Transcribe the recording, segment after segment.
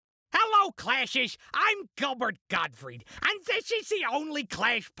Hello, Clashes. I'm Gilbert Gottfried, and this is the Only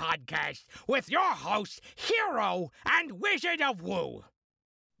Clash podcast with your hosts, Hero and Wizard of Woo.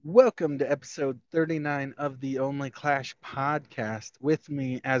 Welcome to episode 39 of the Only Clash podcast. With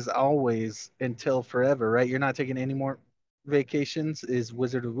me, as always, until forever, right? You're not taking any more vacations, is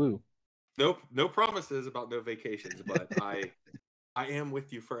Wizard of Woo. Nope, no promises about no vacations, but I am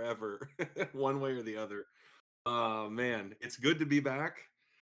with you forever, one way or the other. Man, it's good to be back.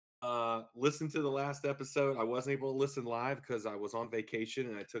 Listen to the last episode. I wasn't able to listen live because I was on vacation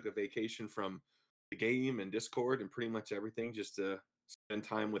and I took a vacation from the game and Discord and pretty much everything just to spend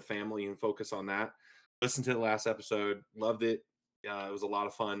time with family and focus on that. Listen to the last episode, loved it. It was a lot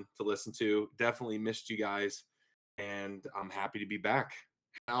of fun to listen to. Definitely missed you guys, and I'm happy to be back.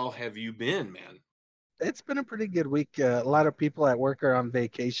 How have you been, man? It's been a pretty good week. A lot of people at work are on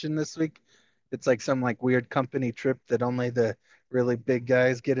vacation this week. It's like some like weird company trip that only the really big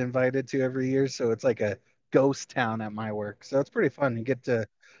guys get invited to every year. So it's like a ghost town at my work. So it's pretty fun. You get to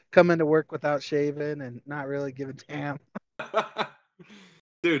come into work without shaving and not really give a damn.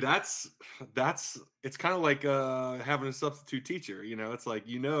 Dude, that's it's kind of like having a substitute teacher, it's like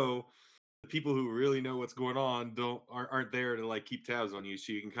the people who really know what's going on aren't there to like keep tabs on you,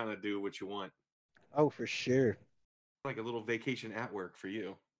 so you can kind of do what you want. Oh, for sure. Like a little vacation at work for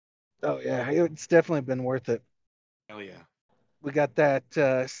you. Oh yeah, it's definitely been worth it. Hell yeah. We got that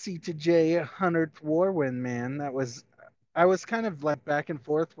C to J 100th war win, man. I was kind of like back and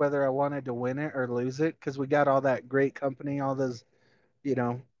forth whether I wanted to win it or lose it because we got all that great company, all those, you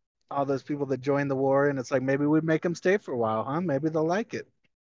know, all those people that joined the war, and it's like maybe we'd make them stay for a while, huh? Maybe they'll like it.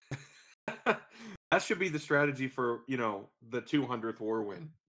 That should be the strategy for, the 200th war win.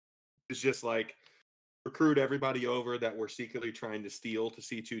 It's just like recruit everybody over that we're secretly trying to steal to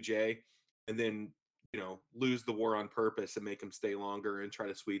C2J, and then lose the war on purpose and make them stay longer and try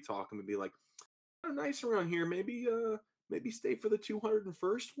to sweet talk them and be like, "Oh, nice around here. Maybe stay for the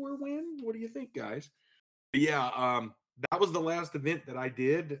 201st war win. What do you think, guys?" But yeah, that was the last event that I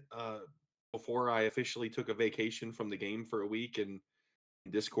did before I officially took a vacation from the game for a week and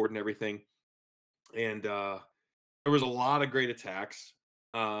Discord and everything. And there was a lot of great attacks.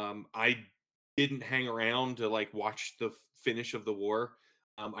 I didn't hang around to like watch the finish of the war.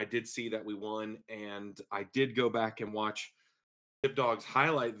 I did see that we won, and I did go back and watch Tip Dog's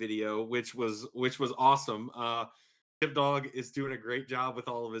highlight video, which was awesome. Tip Dog is doing a great job with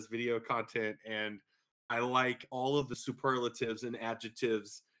all of his video content, and I like all of the superlatives and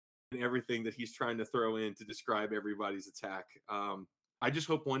adjectives and everything that he's trying to throw in to describe everybody's attack. I just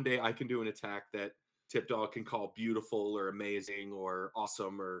hope one day I can do an attack that Tip Dog can call beautiful or amazing or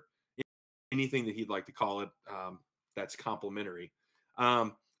awesome or anything that he'd like to call it. That's complimentary.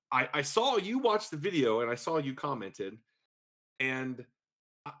 I saw you watch the video and I saw you commented and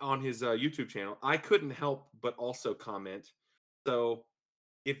on his YouTube channel. I couldn't help but also comment. So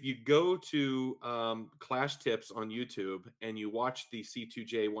if you go to Clash Tips on YouTube and you watch the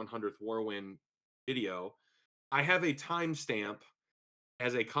C2J 100th Warwin video, I have a timestamp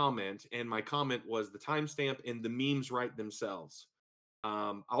as a comment, and my comment was the timestamp and the memes write themselves.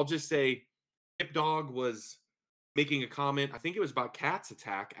 I'll just say Hip Dog was making a comment. I think it was about Kat's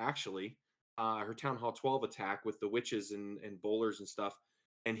attack, actually, her Town Hall 12 attack with the witches and bowlers and stuff.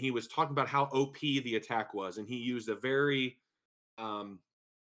 And he was talking about how OP the attack was. And he used a very, um,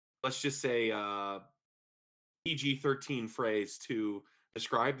 let's just say, PG-13 phrase to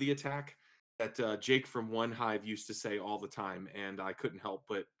describe the attack that Jake from One Hive used to say all the time. And I couldn't help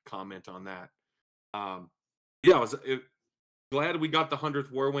but comment on that. Um, yeah, glad we got the 100th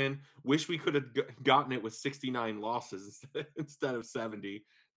war win. Wish we could have gotten it with 69 losses instead of 70.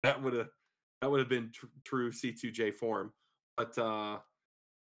 That would have been true C2J form. But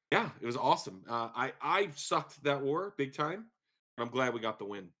yeah, it was awesome. I sucked that war big time. I'm glad we got the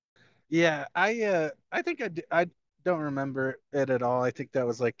win. Yeah, I think I don't remember it at all. I think that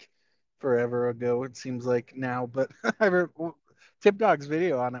was like forever ago. It seems like now, but Tip Dog's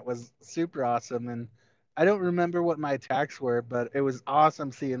video on it was super awesome, and I don't remember what my attacks were, but it was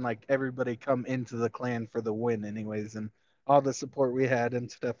awesome seeing like everybody come into the clan for the win, anyways, and all the support we had and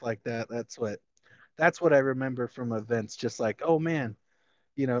stuff like that. That's what I remember from events. Just like, oh man,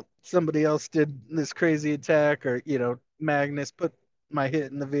 somebody else did this crazy attack, or Magnus put my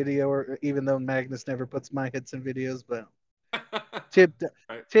hit in the video, or even though Magnus never puts my hits in videos, but Tip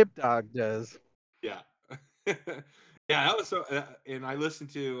Right? Tip Dog does. Yeah. Yeah, that was so. And I listened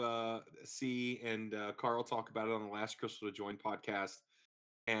to C and Carl talk about it on the last Crystal to Join podcast,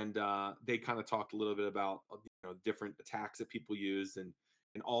 and they kind of talked a little bit about different attacks that people used and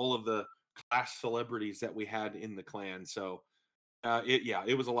all of the Clash celebrities that we had in the clan. So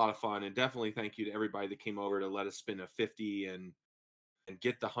it was a lot of fun, and definitely thank you to everybody that came over to let us spin a 50 and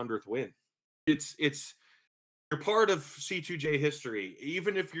get the 100th win. It's you're part of C2J history,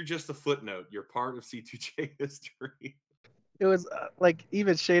 even if you're just a footnote. You're part of C2J history, It was like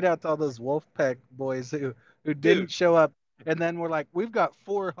even shade out to all those Wolfpack boys who dude. didn't show up, and then we're like, we've got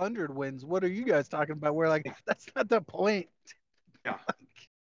 400 wins. What are you guys talking about? We're like, that's not the point. Yeah.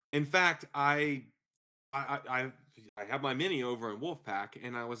 In fact, I I I have my mini over in Wolfpack,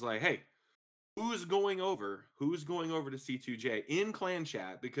 and I was like, hey, who's going over? Who's going over to C2J in clan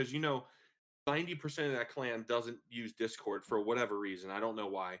chat? Because 90% of that clan doesn't use Discord for whatever reason. I don't know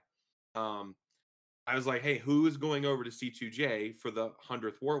why. Um, I was like, hey, who's going over to C2J for the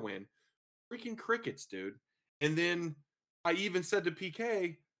 100th war win? Freaking crickets, dude. And then I even said to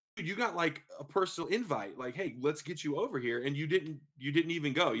PK, dude, you got like a personal invite, like, hey, let's get you over here. And you didn't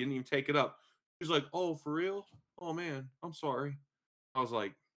even go. You didn't even take it up. He was like, oh, for real? Oh man, I'm sorry. I was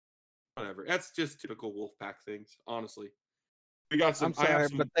like, whatever. That's just typical Wolfpack things, honestly. We got I'm some. I have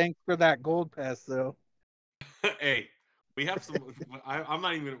sorry, but some. thanks for that gold pass, though. Hey, we have some. I'm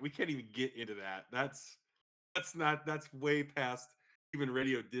not even. We can't even get into that. That's not. That's way past even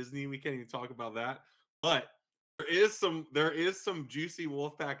Radio Disney. We can't even talk about that. But there is some juicy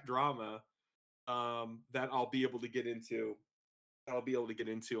Wolfpack drama that I'll be able to get into. I'll be able to get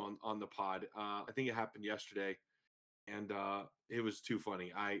into on the pod. I think it happened yesterday, and it was too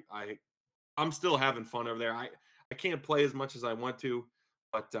funny. I'm still having fun over there. I can't play as much as I want to,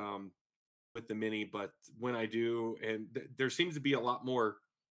 but with the mini, but when I do, and there seems to be a lot more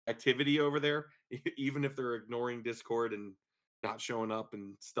activity over there, even if they're ignoring Discord and not showing up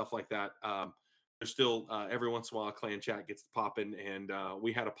and stuff like that. There's still every once in a while a clan chat gets popping, and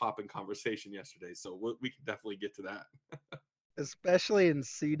we had a popping conversation yesterday, so we can definitely get to that. Especially in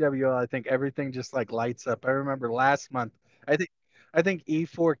CWL, I think everything just like lights up. I remember last month, I think I think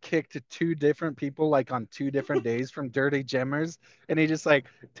E4 kicked two different people like on two different days from Dirty Gemmers, and he just like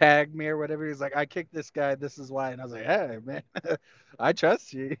tagged me or whatever. He's like, I kicked this guy, this is why. And I was like, hey man, I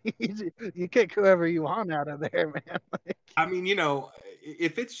trust you. You kick whoever you want out of there, man. Like, I mean,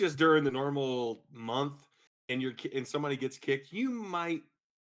 if it's just during the normal month and and somebody gets kicked, you might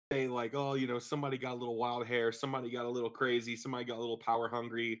say like, oh, somebody got a little wild hair, somebody got a little crazy, somebody got a little power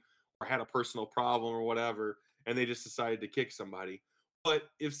hungry, or had a personal problem or whatever, and they just decided to kick somebody. But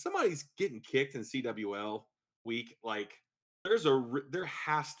if somebody's getting kicked in CWL week, like there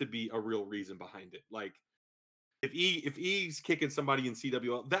has to be a real reason behind it. Like if E's kicking somebody in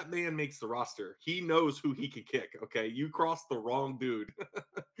CWL, that man makes the roster. He knows who he can kick. Okay, you crossed the wrong dude.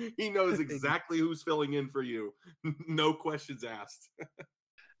 He knows exactly who's filling in for you. No questions asked.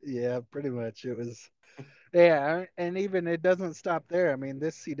 yeah, pretty much. It was yeah, and even it doesn't stop there. I mean,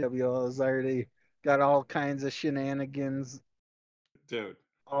 this CWL has already got all kinds of shenanigans, Dude.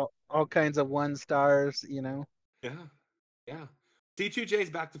 all kinds of 1 stars, Yeah. Yeah.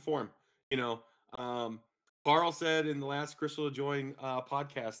 C2J's back to form. You know, um, Carl said in the last Crystal to Join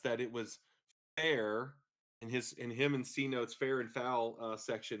podcast that it was fair in him and C Notes fair and foul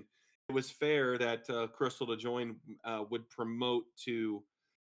section. It was fair that Crystal to Join would promote to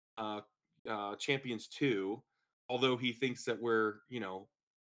uh, Champions 2, although he thinks that we're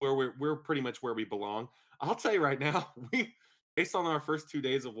pretty much where we belong. I'll tell you right now, we based on our first 2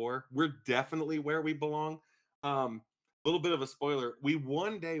 days of war, we're definitely where we belong. A little bit of a spoiler: we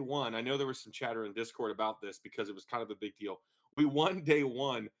won day one. I know there was some chatter in Discord about this because it was kind of a big deal. We won day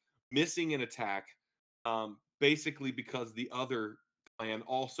one, missing an attack, basically because the other clan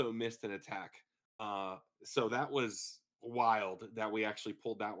also missed an attack. So that was wild that we actually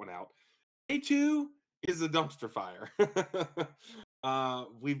pulled that one out. Day two is a dumpster fire.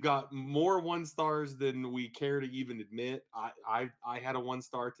 We've got more 1 stars than we care to even admit. I had a 1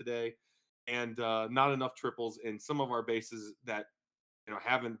 star today, and not enough triples. And some of our bases that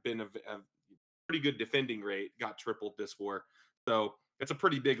haven't been a pretty good defending rate got tripled this war. So it's a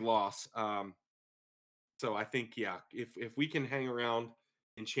pretty big loss. So I think if we can hang around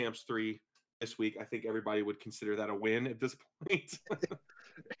in Champs 3 this week, I think everybody would consider that a win at this point.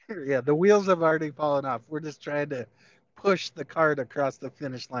 yeah, the wheels have already fallen off. We're just trying to push the cart across the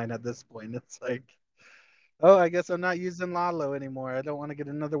finish line at this point. It's like, oh, I guess I'm not using Lalo anymore. I don't want to get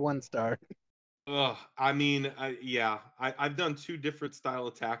another 1 star. Ugh, I mean, I've done 2 different style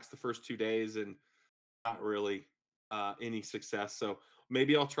attacks the first 2 days and not really any success. So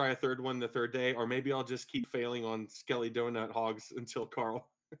maybe I'll try a third one the third day, or maybe I'll just keep failing on Skelly Donut Hogs until Carl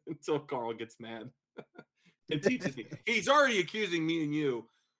gets mad and teaches me. He's already accusing me and you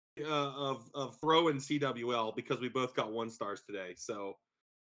of throwing CWL because we both got 1 stars today. So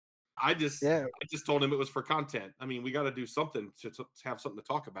Yeah, I just told him it was for content. I mean, we got to do something to have something to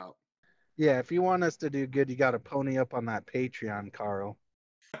talk about. yeah. If you want us to do good, you got to pony up on that Patreon, Carl.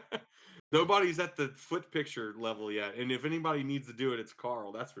 Nobody's at the foot picture level yet, and if anybody needs to do it, it's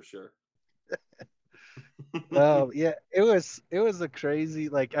Carl. That's for sure. Oh yeah, it was a crazy.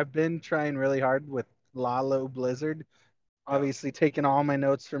 Like I've been trying really hard with Lalo Blizzard. Yeah. Obviously, taking all my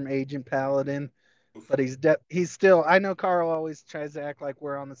notes from Agent Paladin, Oof. but he's still. I know Carl always tries to act like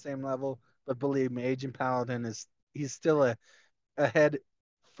we're on the same level, but believe me, Agent Paladin he's still a head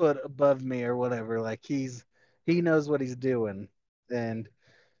foot above me or whatever. Like he knows what he's doing, and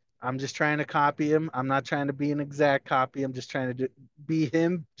I'm just trying to copy him. I'm not trying to be an exact copy. I'm just trying to be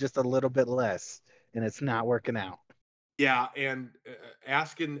him, just a little bit less, and it's not working out. Yeah, and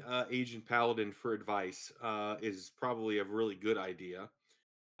asking Agent Paladin for advice is probably a really good idea.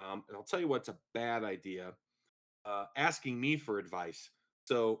 And I'll tell you what's a bad idea. Asking me for advice.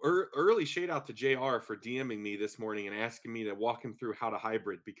 So early shade out to JR for DMing me this morning and asking me to walk him through how to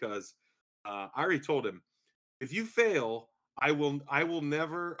hybrid because I already told him if you fail, I will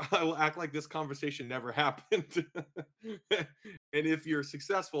never I will act like this conversation never happened. And if you're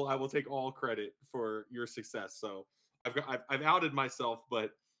successful, I will take all credit for your success. So I've outed myself, but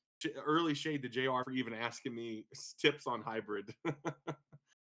early shade to JR for even asking me tips on hybrid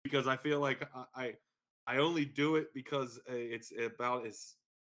because I feel like I only do it because it's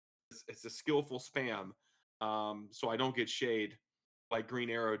a skillful spam, so I don't get shade like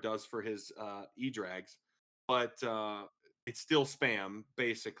Green Arrow does for his e-drags, but it's still spam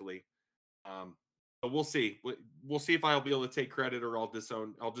basically. But we'll see. We'll see if I'll be able to take credit or I'll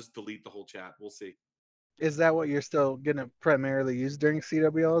disown. I'll just delete the whole chat. We'll see. Is that what you're still gonna primarily use during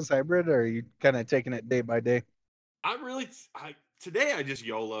CWL's hybrid, or are you kind of taking it day by day? I'm really I today I just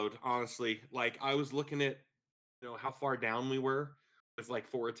YOLO'd honestly. Like I was looking at how far down we were with like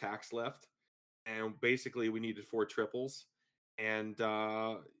 4 attacks left, and basically we needed 4 triples, and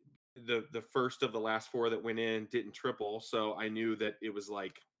the first of the last 4 that went in didn't triple, so I knew that it was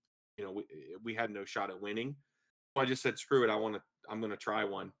like we had no shot at winning. So I just said screw it. I'm gonna try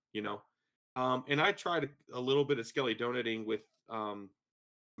one. And I tried a little bit of Skelly donating with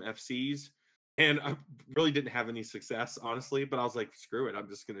FCs, and I really didn't have any success honestly. But I was like screw it. I'm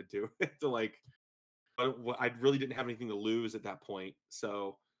just gonna do it to like I really didn't have anything to lose at that point.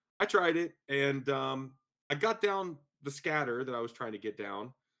 So I tried it and I got down the scatter that I was trying to get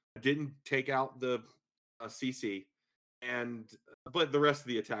down. I didn't take out the CC, and but the rest of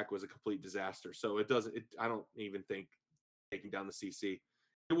the attack was a complete disaster. So it doesn't. I don't even think taking down the CC.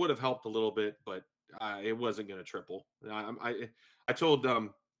 It would have helped a little bit, but it wasn't going to triple. I told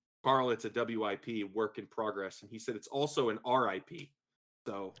Carl it's a WIP, work in progress, and he said it's also an RIP.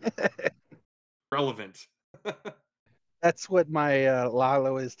 So relevant. That's what my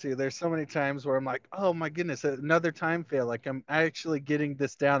Lalo is too. There's so many times where I'm like, oh my goodness, another time fail. Like I'm actually getting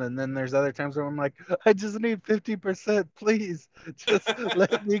this down, and then there's other times where I'm like, I just need 50%, please, just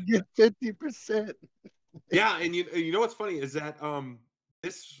let me get 50%. Yeah, and you know what's funny is that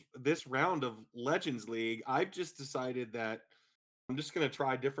this round of Legends League, I've just decided that I'm just gonna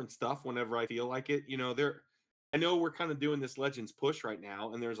try different stuff whenever I feel like it. I know we're kind of doing this Legends push right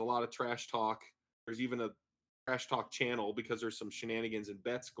now, and there's a lot of trash talk. There's even a trash talk channel because there's some shenanigans and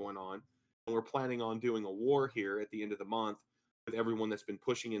bets going on, and we're planning on doing a war here at the end of the month with everyone that's been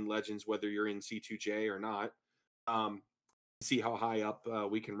pushing in Legends, whether you're in C2J or not. Um, See how high up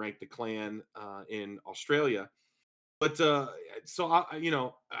we can rank the clan in Australia. But so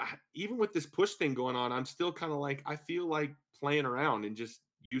even with this push thing going on, I'm still kind of like I feel like playing around and just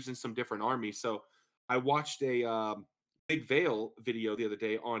using some different armies. So I watched a Big Veil video the other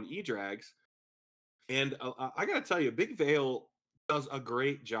day on E-Drags, and I got to tell you, Big Veil does a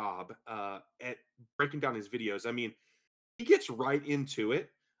great job at breaking down his videos. I mean, he gets right into it.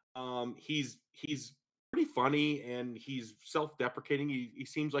 He's pretty funny and he's self-deprecating. He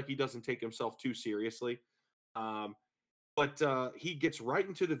seems like he doesn't take himself too seriously. Um, but he gets right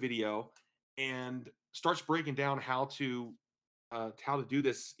into the video and starts breaking down how to do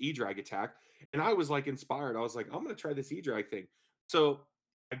this e-drag attack. And I was like inspired. I was like, I'm gonna try this e-drag thing. So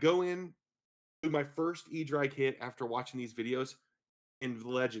I go in, do my first e-drag hit after watching these videos in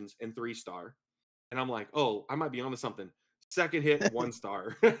Legends and 3-star. And I'm like, oh, I might be onto something. Second hit,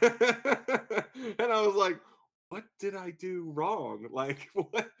 1-star. And I was like, what did I do wrong? Like,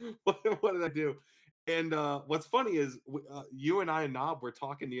 what did I do? And what's funny is you and I and Nob were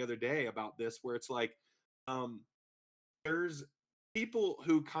talking the other day about this, where it's like, um, there's people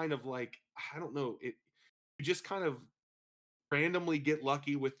who kind of like, I don't know, you just kind of randomly get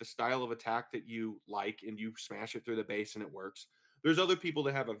lucky with the style of attack that you like and you smash it through the base and it works. There's other people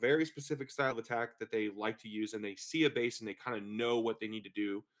that have a very specific style of attack that they like to use, and they see a base and they kind of know what they need to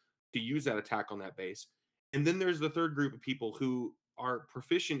do to use that attack on that base. And then there's the third group of people who are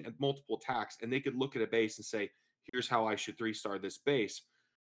proficient at multiple attacks, and they could look at a base and say, here's how I should 3-star this base.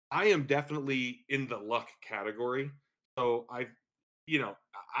 I am definitely in the luck category. So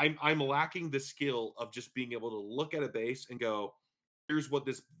I'm lacking the skill of just being able to look at a base and go, here's what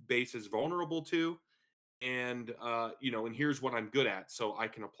this base is vulnerable to, and and here's what I'm good at, so I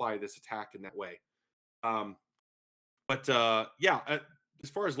can apply this attack in that way. But as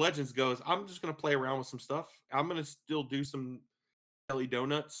far as Legends goes, I'm just gonna play around with some stuff. I'm gonna still do some jelly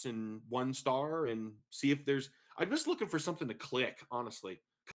donuts and 1-star and see if there's. I'm just looking for something to click, honestly,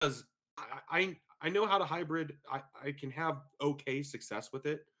 because I know how to hybrid. I can have okay success with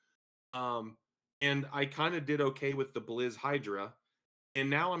it. Um, and I kind of did okay with the Blizz Hydra, and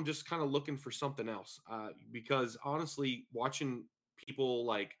now I'm just kind of looking for something else. Because honestly, watching people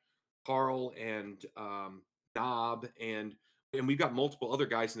like Carl and Knob and we've got multiple other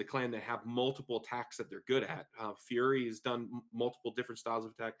guys in the clan that have multiple attacks that they're good at. Fury has done multiple different styles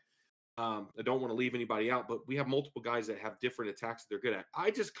of attack. I don't want to leave anybody out, but we have multiple guys that have different attacks that they're good at. I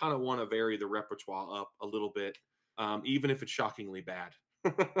just kind of want to vary the repertoire up a little bit, even if it's shockingly bad.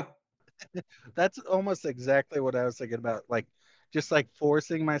 That's almost exactly what I was thinking about. Like, just like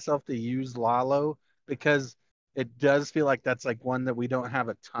forcing myself to use Lalo because it does feel like that's like one that we don't have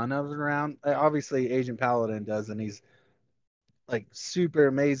a ton of around. Obviously, Agent Paladin does, and he's like super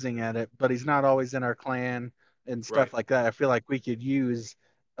amazing at it, but he's not always in our clan and Right. stuff like that. I feel like we could use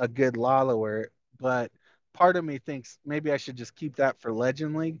a good Laloer, but part of me thinks maybe I should just keep that for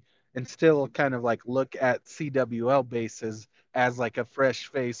Legend League and still kind of like look at CWL bases as like a fresh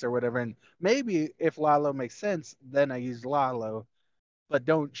face or whatever. And maybe if Lalo makes sense, then I use Lalo, but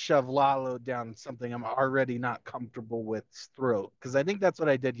don't shove Lalo down something I'm already not comfortable with throat. Because I think that's what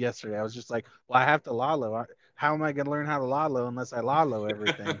I did yesterday. I was just like, well, I have to Lalo. How am I going to learn how to Lalo unless I Lalo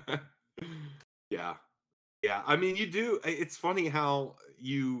everything? Yeah. Yeah. I mean, you do. It's funny how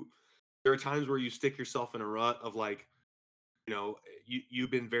there are times where you stick yourself in a rut of like,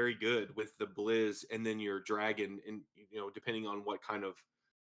 you've been very good with the Blizz and then your Dragon, and, depending on what kind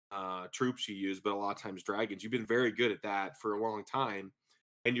of troops you use, but a lot of times dragons, you've been very good at that for a long time.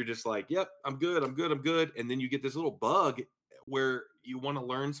 And you're just like, yep, I'm good, I'm good, I'm good. And then you get this little bug where you want to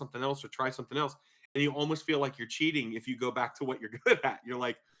learn something else or try something else. And you almost feel like you're cheating if you go back to what you're good at. You're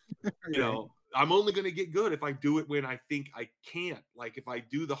like, Right. I'm only going to get good if I do it when I think I can't. Like if I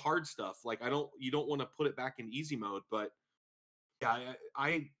do the hard stuff, like you don't want to put it back in easy mode. But yeah,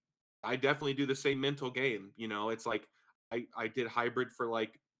 I definitely do the same mental game. It's like I did hybrid for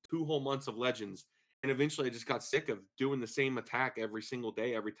like 2 whole months of Legends, and eventually I just got sick of doing the same attack every single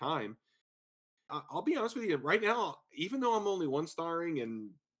day, every time. I'll be honest with you, right now, even though I'm only 1-starring and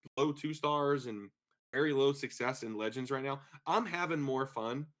low 2 stars and very low success in Legends right now, I'm having more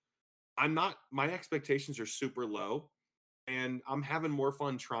fun. I'm not. My expectations are super low, and I'm having more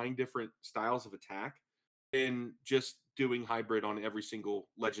fun trying different styles of attack and just doing hybrid on every single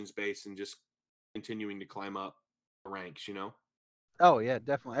Legends base and just continuing to climb up the ranks. Oh, yeah,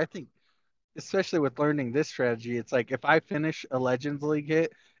 definitely. I think, especially with learning this strategy, it's like if I finish a Legends League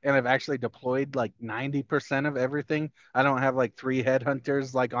hit and I've actually deployed like 90% of everything, I don't have like 3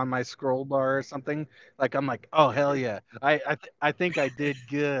 headhunters like on my scroll bar or something. Like I'm like, oh hell yeah, I think I did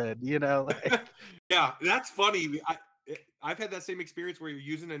good, like Yeah, that's funny. I've had that same experience where you're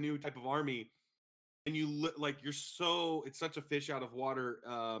using a new type of army and like it's such a fish out of water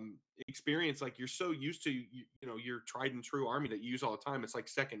experience. Like you're so used to your tried and true army that you use all the time. It's like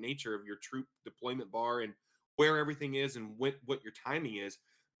second nature of your troop deployment bar and where everything is and what your timing is,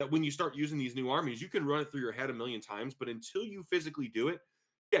 that when you start using these new armies, you can run it through your head a million times, but until you physically do it,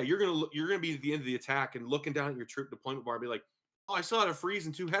 yeah, you're gonna be at the end of the attack and looking down at your troop deployment bar and be like, oh, I still had a freeze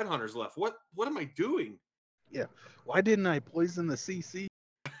and 2 headhunters left. What am I doing? yeah. Why didn't I poison the CC?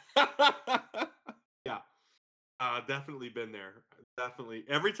 Yeah. Definitely been there. Definitely.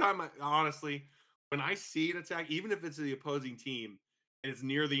 Every time honestly, when I see an attack, even if it's the opposing team and it's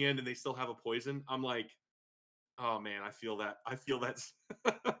near the end and they still have a poison, I'm like, oh man, I feel that. I feel that.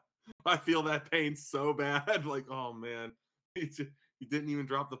 I feel that pain so bad. Like, oh man, you didn't even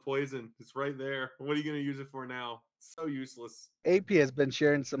drop the poison. It's right there. What are you going to use it for now? So useless. AP has been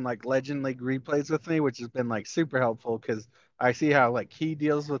sharing some like Legend League replays with me, which has been like super helpful because I see how like he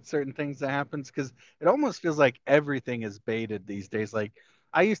deals with certain things that happens because it almost feels like everything is baited these days. Like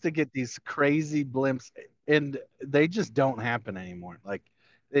I used to get these crazy blimps and they just don't happen anymore. Like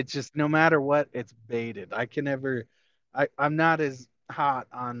it's just no matter what, it's baited. I can never I'm not as hot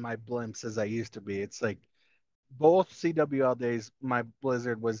on my blimps as I used to be. It's like both CWL days, my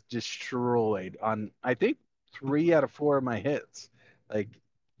Blizzard was destroyed on, I think, 3 out of 4 of my hits. Like,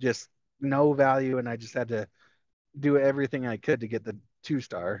 just no value, and I just had to do everything I could to get the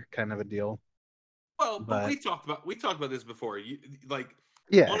 2-star kind of a deal. Well, but But we talked about this before. You like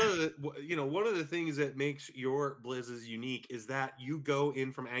yeah, one of the things that makes your blizzes unique is that you go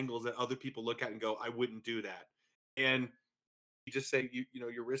in from angles that other people look at and go, I wouldn't do that. And you just say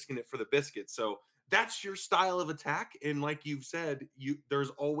you're risking it for the biscuit. So that's your style of attack. And like you've said, there's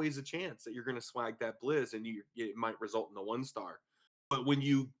always a chance that you're going to swag that blizz and it might result in a 1-star. But when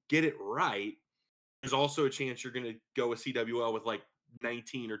you get it right, there's also a chance you're going to go a CWL with like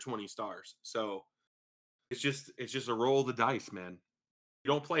 19 or 20 stars. So it's just a roll of the dice, man. You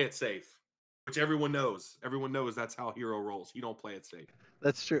don't play it safe, which everyone knows. Everyone knows that's how Hero rolls. You don't play it safe.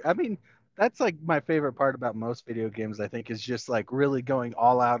 that's true. I mean, that's like my favorite part about most video games, I think, is just like really going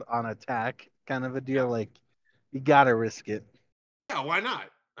all out on attack kind of a Yeah. deal. Like, you gotta risk it. Yeah, why not?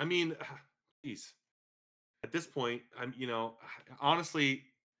 I mean, geez. At this point, honestly,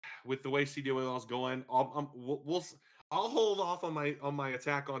 with the way CDOL is going, I'll hold off on my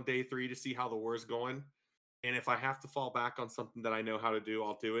attack on day 3 to see how the war's going. And if I have to fall back on something that I know how to do,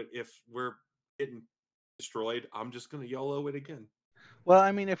 I'll do it. If we're getting destroyed, I'm just gonna YOLO it again. Well,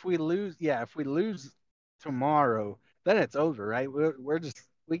 I mean, if we lose tomorrow, then it's over, right?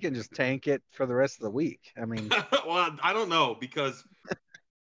 We can just tank it for the rest of the week. I mean, Well, I don't know because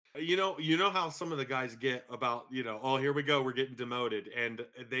you know how some of the guys get about, oh, here we go, we're getting demoted. And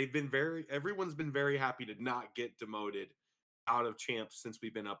everyone's been very happy to not get demoted out of champs since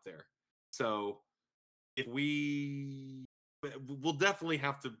we've been up there. So if we'll definitely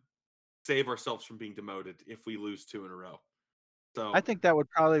have to save ourselves from being demoted if we lose 2 in a row. I So think that would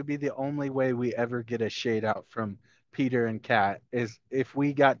probably be the only way we ever get a shade out from Peter and Kat is if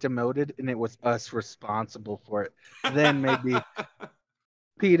we got demoted and it was us responsible for it. Then maybe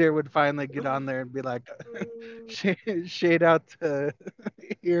Peter would finally get on there and be like, shade out to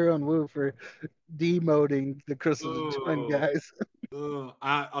Hero and Woo for demoting the Crystals of Twin oh, guys.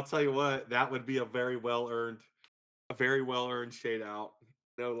 I'll tell you what, that would be a very well earned shade out.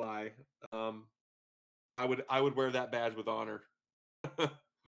 No lie. Um, I would wear that badge with honor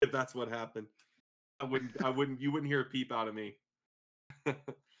if that's what happened. You wouldn't hear a peep out of me.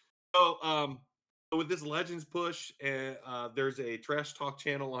 So with this Legends push, there's a trash talk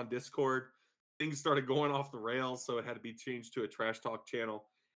channel on Discord. Things started going off the rails, so it had to be changed to a trash talk channel.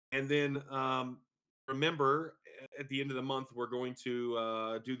 And then remember, at the end of the month, we're going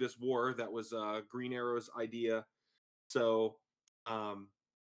to do this war that was Green Arrow's idea. So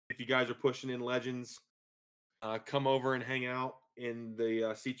if you guys are pushing in Legends, come over and hang out in the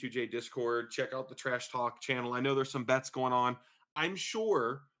C2J Discord. Check out the Trash Talk channel. I know there's some bets going on. I'm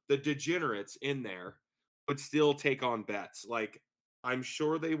sure the degenerates in there would still take on bets. Like, I'm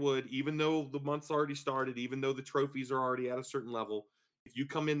sure they would, even though the month's already started, even though the trophies are already at a certain level. If you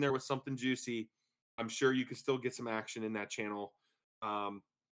come in there with something juicy, I'm sure you can still get some action in that channel. Um,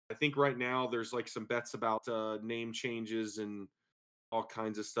 I think right now there's like some bets about name changes and all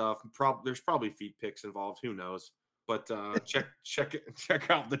kinds of stuff. There's probably feet picks involved. Who knows? But check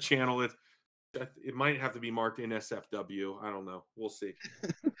out the channel. It might have to be marked NSFW. I don't know. We'll see.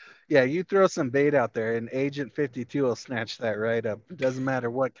 Yeah, you throw some bait out there, and Agent 52 will snatch that right up. It doesn't matter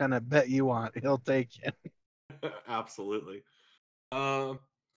what kind of bet you want, he'll take it. Absolutely. Um.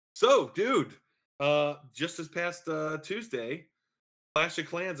 So, dude, just this past Tuesday, Clash of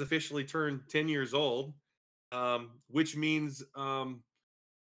Clans officially turned 10 years old, which means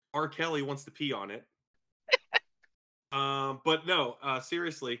R. Kelly wants to pee on it. But no,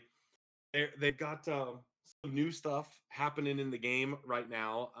 seriously, they've got some new stuff happening in the game right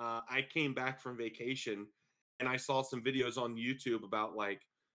now. I came back from vacation and I saw some videos on YouTube about like,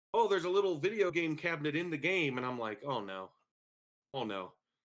 oh, there's a little video game cabinet in the game, and I'm like, oh no, oh no.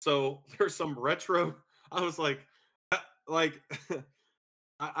 So there's some retro. I was like,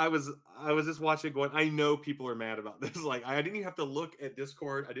 I was just watching, going, I know people are mad about this. Like, I didn't even have to look at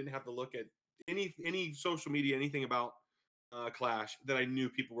Discord. I didn't have to look at any social media, anything about Clash, that I knew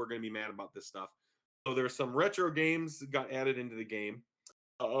people were going to be mad about this stuff. So there's some retro games that got added into the game.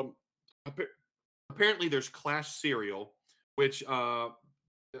 Um, apparently there's Clash cereal, which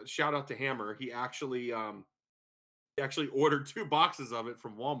shout out to Hammer. He actually ordered 2 boxes of it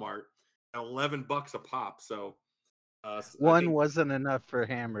from Walmart at $11 a pop. So I One think wasn't enough for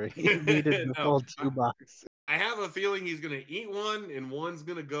Hammer. He needed the no, full 2 box. I have a feeling he's going to eat one, and one's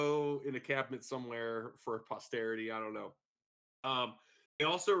going to go in a cabinet somewhere for posterity. I don't know. They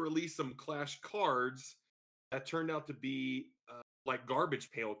also released some Clash cards that turned out to be like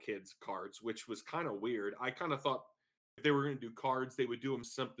Garbage Pail Kids cards, which was kind of weird. I kind of thought if they were going to do cards, they would do them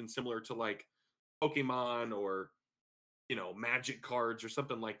something similar to like Pokemon or Magic cards or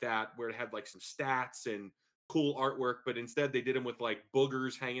something like that, where it had like some stats and cool artwork. But instead, they did them with like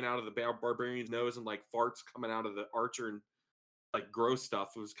boogers hanging out of the barbarian's nose and like farts coming out of the archer and like gross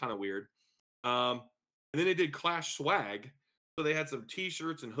stuff. It was kind of weird. Um, and then they did Clash Swag, so they had some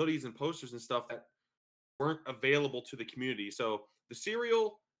T-shirts and hoodies and posters and stuff that weren't available to the community. So the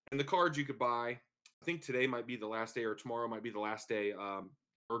cereal and the cards you could buy. I think today might be the last day, or tomorrow might be the last day.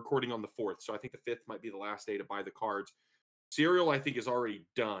 We're recording on the 4th, so I think the 5th might be the last day to buy the cards. Cereal, I think, is already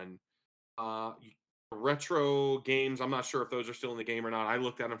done. Retro games, I'm not sure if those are still in the game or not. I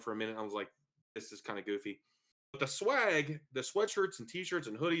looked at them for a minute. And I was like, this is kind of goofy. But the swag, the sweatshirts and T-shirts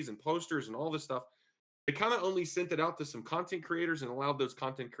and hoodies and posters and all this stuff, they kind of only sent it out to some content creators and allowed those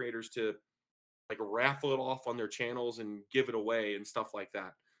content creators to like raffle it off on their channels and give it away and stuff like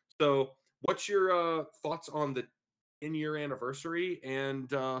that. So, what's your thoughts on the 10-year anniversary and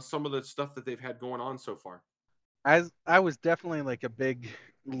some of the stuff that they've had going on so far? As I was definitely like a big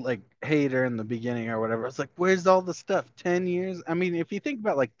like hater in the beginning or whatever. I was like, where's all the stuff? 10 years? I mean, if you think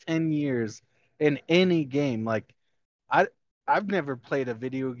about like 10 years in any game, like I I've never played a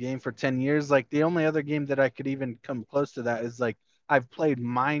video game for 10 years. Like the only other game that I could even come close to that is like I've played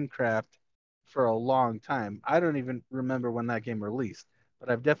Minecraft for a long time. I don't even remember when that game released, but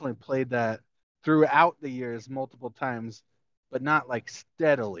I've definitely played that throughout the years multiple times, but not like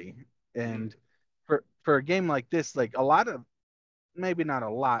steadily. Mhm. And for a game like this, like a lot of, maybe not a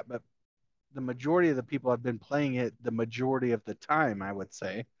lot, but the majority of the people have been playing it the majority of the time, I would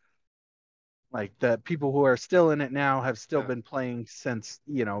say. Like the people who are still in it now have still Yeah. been playing since,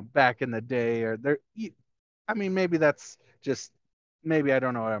 back in the day, or they're, I mean, maybe that's just, maybe I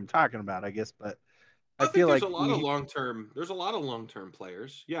don't know what I'm talking about, I guess, but I I think feel there's like a lot of long-term. There's a lot of long-term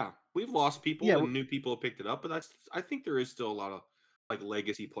players. Yeah, we've lost yeah, people and new people have picked it up, but I think there is still a lot of like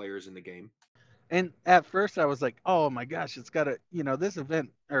legacy players in the game. and at first I was like, oh my gosh, it's got to, this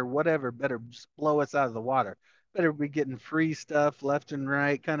event or whatever better just blow us out of the water. Better be getting free stuff left and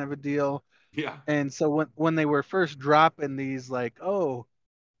right, kind of a deal. Yeah. And so when they were first dropping these, like, oh,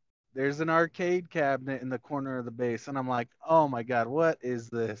 there's an arcade cabinet in the corner of the base, and I'm like, oh my god, what is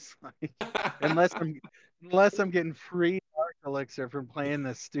this? Like, unless I'm unless I'm getting free dark elixir from playing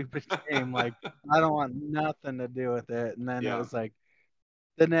this stupid game, like I don't want nothing to do with it. And then it Yeah. was like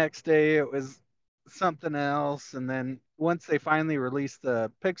the next day it was something else, and then once they finally released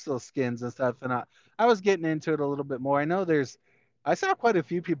the pixel skins and stuff, and I was getting into it a little bit more. I saw quite a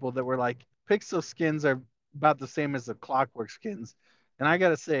few people that were like, pixel skins are about the same as the clockwork skins, and I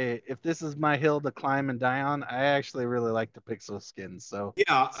gotta say, if this is my hill to climb and die on, I actually really like the pixel skins, so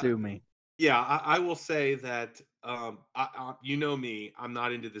Yeah. sue me. Yeah. I will say that you know me, I'm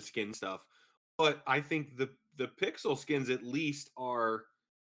not into the skin stuff, but I think the pixel skins at least are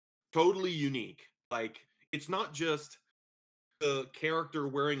totally unique. Like it's not just the character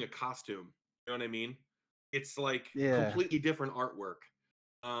wearing a costume. You know what I mean? It's like Yeah. completely different artwork.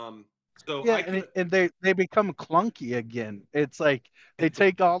 Um, so Yeah, I can, and they become clunky again. It's like they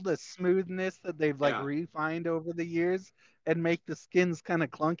take all the smoothness that they've like yeah, refined over the years and make the skins kind of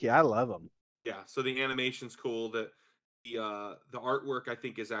clunky. I love them. yeah. So the animation's cool. The artwork I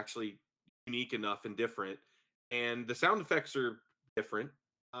think is actually unique enough and different, and the sound effects are different.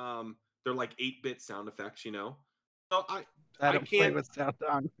 They're like 8-bit sound effects, you know. So I I don't play can't. with sound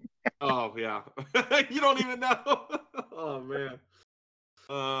on. Oh yeah, you don't even know. Oh man.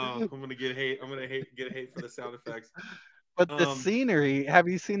 I'm gonna get hate. Get hate for the sound effects. But the Um, scenery, have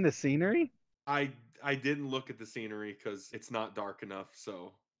you seen the scenery? I I didn't look at the scenery because it's not dark enough.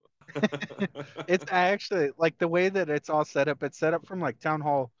 So It's actually like the way that it's all set up. It's set up from like Town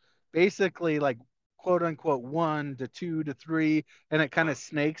Hall, basically like quote unquote 1 to 2 to 3, and it kind yeah. of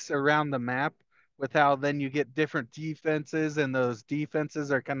snakes around the map with how then you get different defenses, and those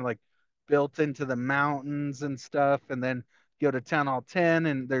defenses are kind of like built into the mountains and stuff. And then go to Town Hall 10,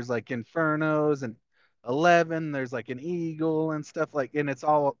 and there's like infernos, and 11, there's like an eagle and stuff like, and it's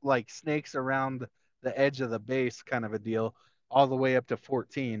all like snakes around the edge of the base kind of a deal all the way up to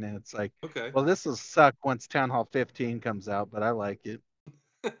 14. And it's like, Okay. well, this will suck once Town Hall 15 comes out, but I like it.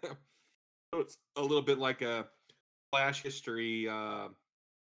 So it's a little bit like a Flash history kind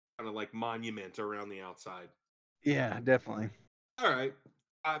of like monument around the outside. Yeah, definitely. All right.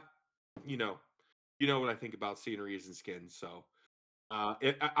 I you know you know what I think about sceneries and skins. So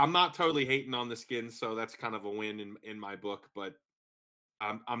I'm not totally hating on the skins. So that's kind of a win in my book. But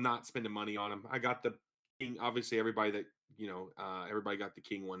I'm not spending money on them. I got the king. Obviously, everybody that everybody got the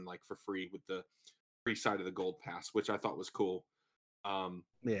king one like for free with the free side of the gold pass, which I thought was cool.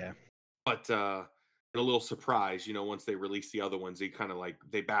 Yeah. But and a little surprise, once they released the other ones, they kind of like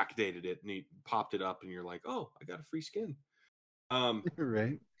they backdated it and he popped it up, and you're like, oh, I got a free skin. Um,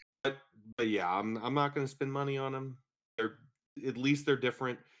 Right. but but yeah, I'm not going to spend money on them. They're at least they're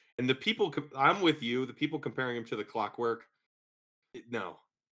different, and the people I'm with you. The people comparing them to the Clockwork, no,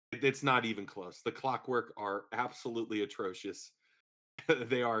 it's not even close. The Clockwork are absolutely atrocious.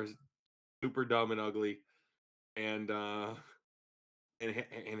 They are super dumb and ugly, and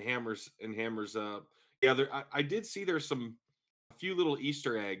and hammers. Yeah, I did see there's a few little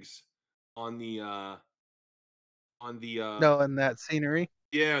Easter eggs on the No, and that scenery.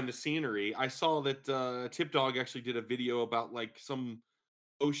 yeah, and the scenery. I saw that Tip Dog actually did a video about like some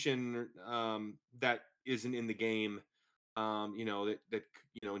ocean that isn't in the game.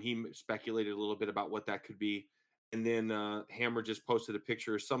 And he speculated a little bit about what that could be. And then Hammer just posted a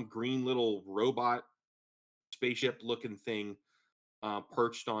picture of some green little robot spaceship looking thing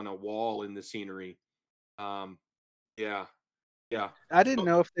perched on a wall in the scenery. Um, yeah, yeah. I didn't So,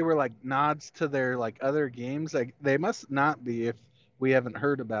 know if they were like nods to their like other games. Like they must not be if we haven't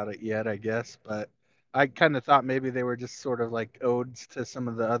heard about it yet, I guess. But I kind of thought maybe they were just sort of like odes to some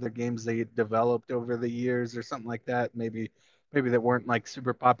of the other games they developed over the years or something like that. Maybe that weren't like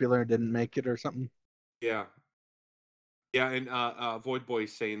super popular and didn't make it or something. yeah, yeah. And Void Boy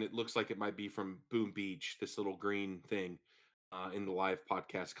saying it looks like it might be from Boom Beach, this little green thing in the live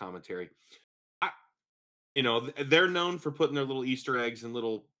podcast commentary. I, they're known for putting their little Easter eggs and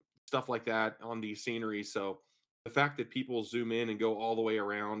little stuff like that on these sceneries. So the fact that people zoom in and go all the way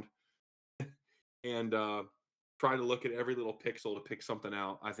around and try to look at every little pixel to pick something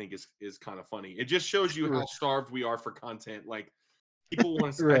out, I think is kind of funny. It just shows you how starved we are for content. Like people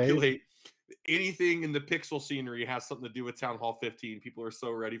want to Right. speculate anything in the pixel scenery has something to do with Town Hall 15. People are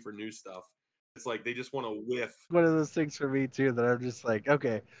so ready for new stuff. It's like they just want to whiff. One of those things for me too that I'm just like,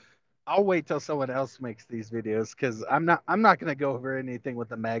 okay, I'll wait till someone else makes these videos because I'm not gonna go over anything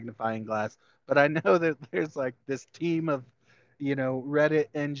with a magnifying glass. But I know that there's like this team of, Reddit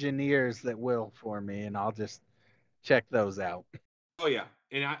engineers that will for me, and I'll just check those out. Oh yeah,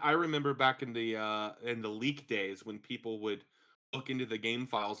 and I remember back in the leak days when people would look into the game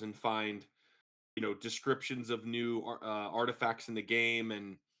files and find descriptions of new artifacts in the game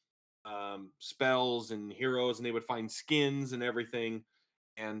and spells and heroes, and they would find skins and everything,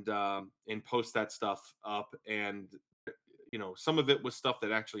 and post that stuff up. And some of it was stuff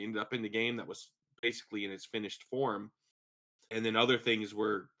that actually ended up in the game that was basically in its finished form, and then other things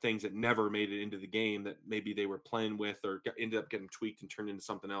were things that never made it into the game that maybe they were playing with or ended up getting tweaked and turned into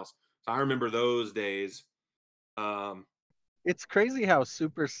something else. So I remember those days. Um, It's crazy how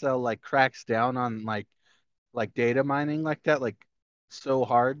Supercell like cracks down on like data mining like that, like so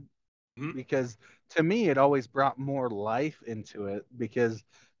hard mhm, because to me it always brought more life into it because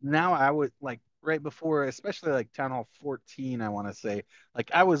now I would like right before especially like Town Hall 14 I want to say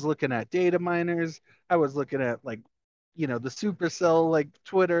like I was looking at data miners. I was looking at like the Supercell like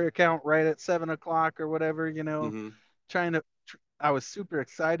Twitter account right at 7 o'clock or whatever, mhm. trying to I was super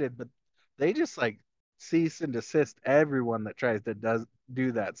excited, but they just like cease and desist everyone that tries to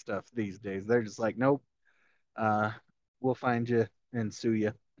do that stuff these days. They're just like, nope, uh we'll find you and sue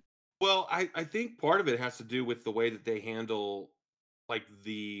you. Well, I think part of it has to do with the way that they handle like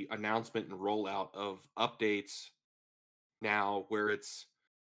the announcement and rollout of updates now, where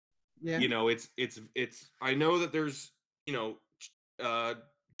Yeah. it's I know that there's you know uh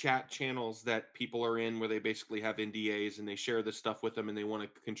chat channels that people are in where they basically have NDAs and they share this stuff with them and they want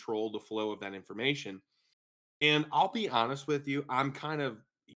to control the flow of that information. And I'll be honest with you, I'm kind of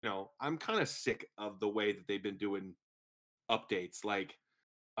sick of the way that they've been doing updates. Like,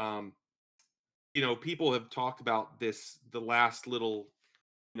 um, people have talked about this, the last little,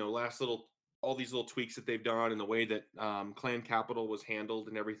 all these little tweaks that they've done and the way that Clan Capital was handled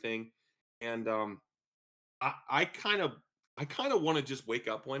and everything. And I kind of, I kind of want to just wake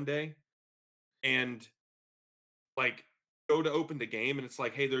up one day and like go to open the game and it's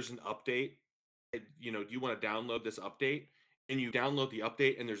like, hey, there's an update. Do you want to download this update? And you download the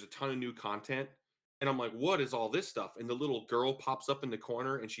update and there's a ton of new content. And I'm like, what is all this stuff? And the little girl pops up in the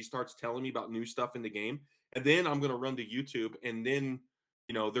corner and she starts telling me about new stuff in the game. And then I'm going to run to YouTube and then,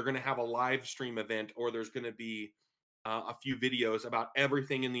 they're going to have a live stream event or there's going to be a few videos about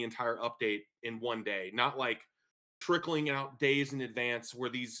everything in the entire update in one day, not like trickling out days in advance where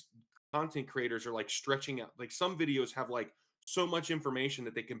these content creators are like stretching out. Like some videos have like so much information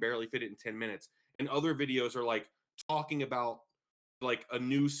that they can barely fit it in 10 minutes, and other videos are like talking about like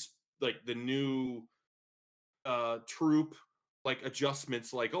like the new troop like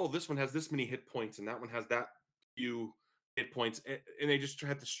adjustments, like, oh, this one has this many hit points and that one has that few hit points, and they just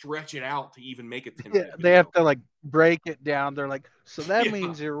have to stretch it out to even make a 10 Yeah, minute they have video. to like break it down. They're like, so that Yeah,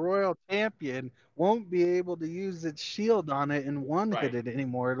 means your royal champion won't be able to use its shield on it and one hit right, it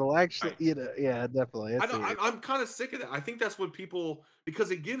anymore. It'll actually, right. yeah, definitely. I I see don't, what you're I'm kind of sick of that. I think that's what people,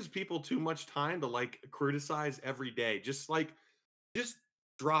 because it gives people too much time to like criticize every day. Just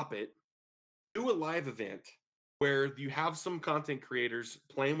drop it, do a live event where you have some content creators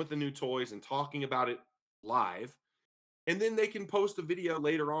playing with the new toys and talking about it live, and then they can post a video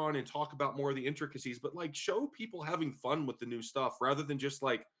later on and talk about more of the intricacies, but like show people having fun with the new stuff rather than just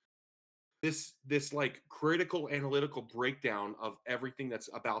like this like critical analytical breakdown of everything that's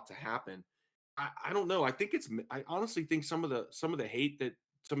about to happen. I don't know. I honestly think some of the hate that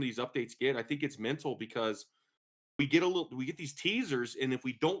some of these updates get, I think it's mental because we get these teasers, and if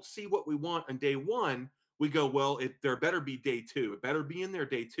we don't see what we want on day one, we go, well, there better be day two. It better be in there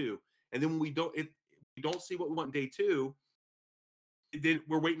day two. And then when we don't see what we want in day two, then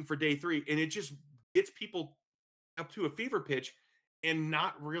we're waiting for day three, and it just gets people up to a fever pitch, and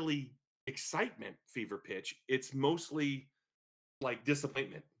not really excitement fever pitch. It's mostly like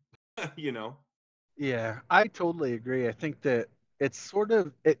disappointment, you know. Yeah, I totally agree. I think that it's sort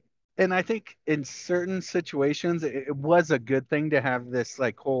of it, and I think in certain situations it was a good thing to have this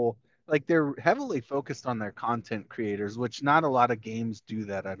like whole like they're heavily focused on their content creators, which not a lot of games do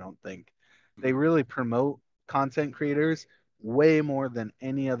that, I don't think. They Mhm. really promote content creators way more than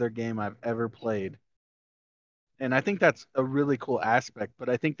any other game I've ever played. And I think that's a really cool aspect, but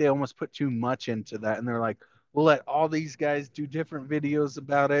I think they almost put too much into that. And they're like, we'll let all these guys do different videos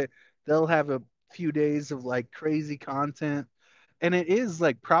about it. They'll have a few days of like crazy content. And it is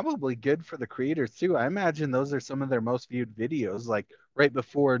like probably good for the creators too. I imagine those are some of their most viewed videos, like right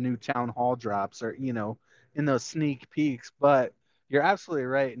before a new town hall drops or, in those sneak peeks. But you're absolutely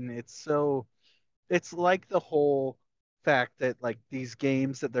right. And it's like the whole fact that like these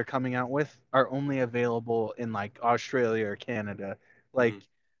games that they're coming out with are only available in like Australia or Canada. Like Mhm.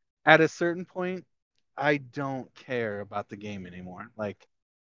 at a certain point, I don't care about the game anymore. Like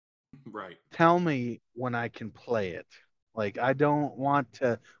Right. tell me when I can play it. Like I don't want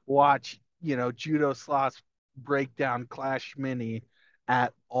to watch, Judo Slots breakdown Clash Mini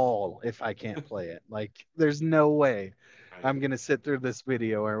at all if I can't play it. Like there's no way Right. I'm gonna sit through this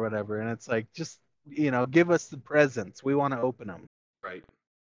video or whatever. And it's like just give us the presents. We want to open them. Right.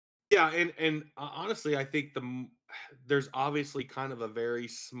 Yeah, and honestly, I think there's obviously kind of a very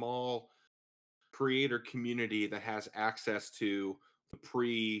small creator community that has access to the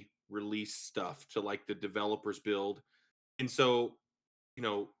pre-release stuff, to like the developers build. And so, you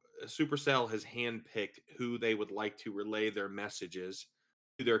know, Supercell has handpicked who they would like to relay their messages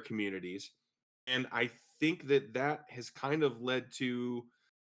to their communities. And I think that has kind of led to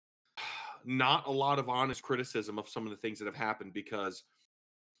not a lot of honest criticism of some of the things that have happened, because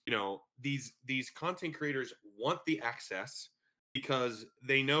these content creators want the access, because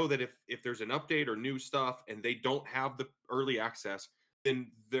they know that if there's an update or new stuff and they don't have the early access,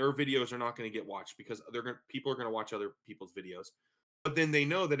 then their videos are not going to get watched, because people are going to watch other people's videos. But then they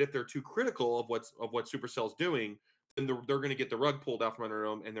know that if they're too critical of what Supercell's doing, then they're going to get the rug pulled out from under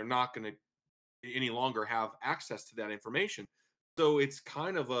them, and they're not going to any longer have access to that information. So it's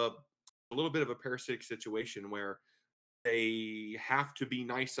kind of a little bit of a parasitic situation where they have to be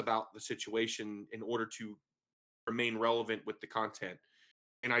nice about the situation in order to remain relevant with the content.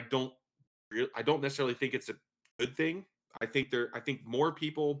 And I don't necessarily think it's a good thing. I think more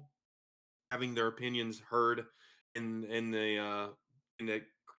people having their opinions heard in the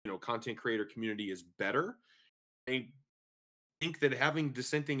content creator community is better. I think that having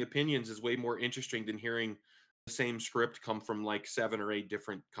dissenting opinions is way more interesting than hearing the same script come from like 7 or 8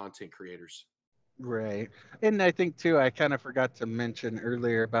 different content creators. Right. And I think too, I kind of forgot to mention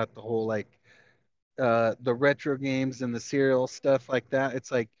earlier about the whole like the retro games and the serial stuff like that.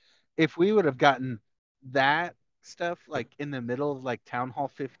 It's like if we would have gotten that stuff like in the middle of like Town Hall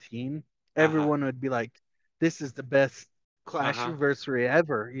 15, Uh-huh. everyone would be like, this is the best Clash Uh-huh. anniversary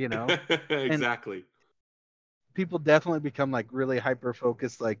ever. And Exactly. people definitely become like really hyper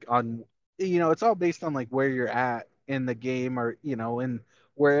focused like on it's all based on like where you're at in the game or in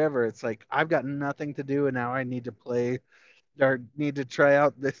wherever. It's like I've got nothing to do and now I need to play or need to try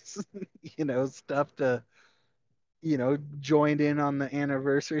out this stuff to joined in on the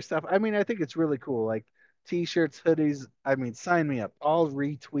anniversary stuff. I mean, I think it's really cool. Like t-shirts, hoodies. I mean, sign me up. I'll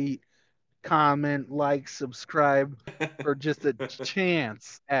retweet, comment, like, subscribe for just a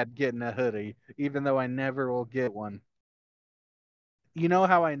chance at getting a hoodie, even though I never will get one. You know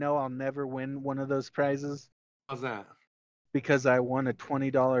how I know I'll never win one of those prizes? How's that? Because I won a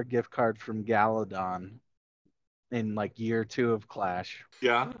 $20 gift card from Galadon. in like year 2 of Clash.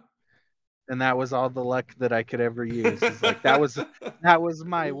 Yeah. And that was all the luck that I could ever use. Is like that was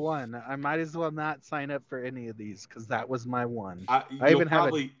my one. I might as well not sign up for any of these because that was my one. I You'll even have a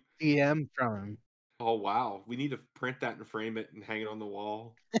probably. DM from him. Oh wow, we need to print that and frame it and hang it on the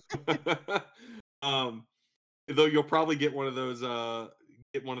wall. um, though you'll probably get one of those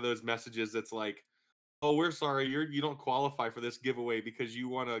messages that's like, "Oh, we're sorry, you don't qualify for this giveaway because you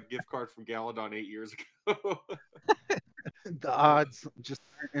won a gift card from Galadon 8 years ago." The Uh, odds just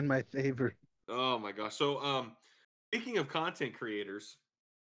aren't in my favor. oh my gosh. So, speaking of content creators,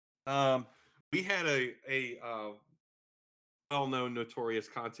 um, we had a well-known notorious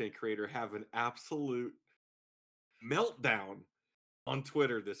content creator have an absolute meltdown on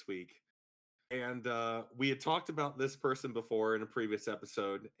Twitter this week. And we had talked about this person before in a previous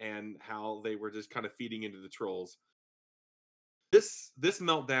episode and how they were just kind of feeding into the trolls. This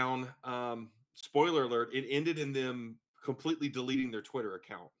meltdown, spoiler alert, it ended in them completely deleting their Twitter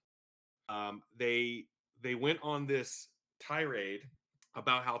account. They went on this tirade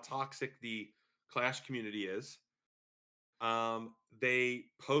about how toxic the Clash community is. They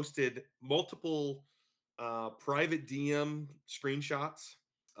posted multiple private DM screenshots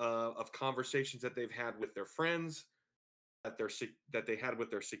of conversations that they've had with their friends, that they had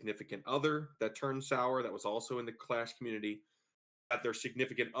with their significant other that turned sour, that was also in the Clash community, that their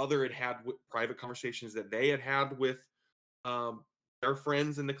significant other had private conversations that they had with um, their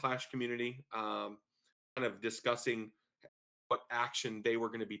friends in the Clash community, kind of discussing what action they were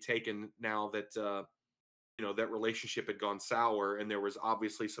going to be taking now that that relationship had gone sour, and there was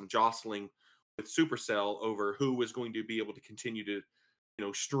obviously some jostling with Supercell over who was going to be able to continue to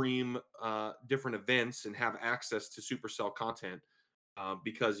stream different events and have access to Supercell content,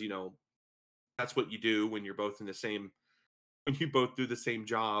 because that's what you do when you're both in the same when you both do the same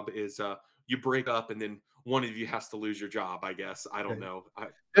job is you break up and then one of you has to lose your job. I guess I don't Okay. know.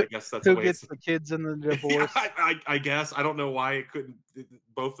 Who I guess that's the who way gets it's. the kids in the Yeah, divorce? I guess I don't know why it couldn't.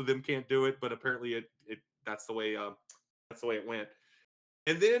 Both of them can't do it, but apparently it that's the way it went.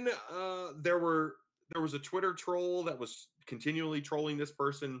 And then there was a Twitter troll that was continually trolling this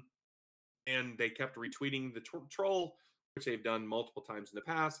person, and they kept retweeting the troll, which they've done multiple times in the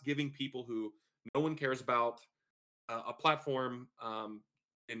past, giving people who no one cares about a platform,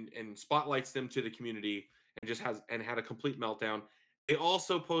 and spotlights them to the community, and just had a complete meltdown. They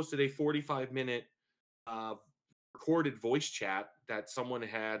also posted a 45-minute uh, recorded voice chat that someone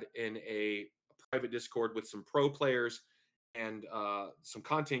had in a private Discord with some pro players and some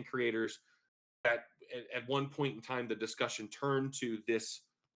content creators. That at one point in time, the discussion turned to this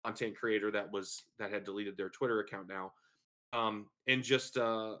content creator that had deleted their Twitter account now, and just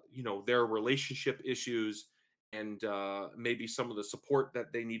their relationship issues, and maybe some of the support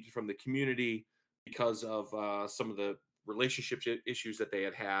that they needed from the community because of some of the relationship issues that they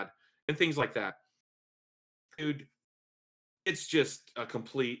had and things like that. Dude, it's just a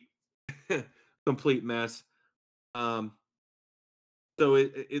complete mess. Um, so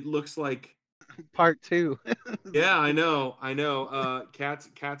it looks like. Part 2. Yeah, I know.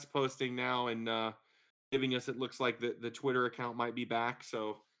 Cat's posting now and giving us, it looks like the Twitter account might be back,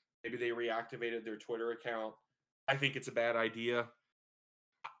 so maybe they reactivated their Twitter account. I think it's a bad idea.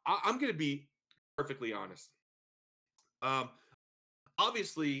 I'm going to be perfectly honest. Um,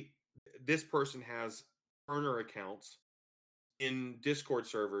 Obviously, this person has burner accounts in Discord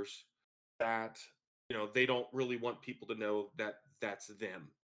servers that they don't really want people to know that that's them.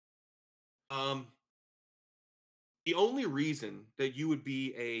 Um, the only reason that you would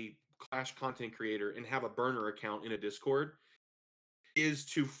be a Clash content creator and have a burner account in a Discord is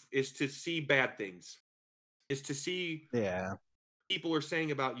to see bad things, is to see Yeah. people are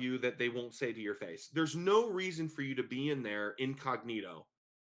saying about you that they won't say to your face. There's no reason for you to be in there incognito,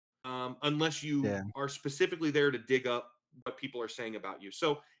 unless you Yeah. are specifically there to dig up what people are saying about you.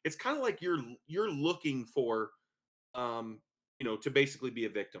 So it's kind of like you're looking for, to basically be a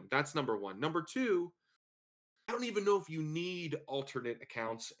victim. That's number one. Number two, I don't even know if you need alternate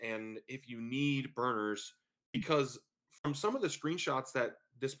accounts and if you need burners, because from some of the screenshots that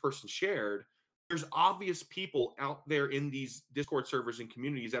this person shared, there's obvious people out there in these Discord servers and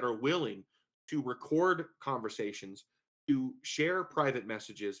communities that are willing to record conversations, to share private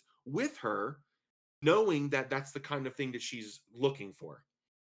messages with her, knowing that that's the kind of thing that she's looking for.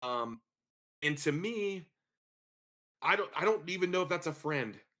 Um, and to me, I don't even know if that's a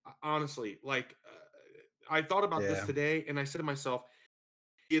friend, honestly. Like, I thought about this Yeah. today, and I said to myself,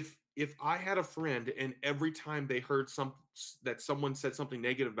 if I had a friend and every time they heard that someone said something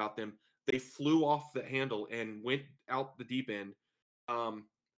negative about them, they flew off the handle and went out the deep end. Um,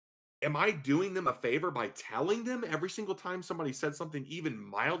 am I doing them a favor by telling them every single time somebody said something even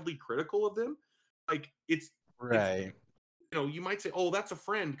mildly critical of them? Like it's Right. you might say, "Oh, that's a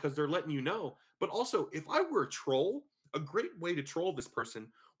friend," because they're letting you know. But also, if I were a troll, a great way to troll this person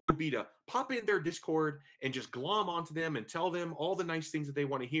would be to pop in their Discord and just glom onto them and tell them all the nice things that they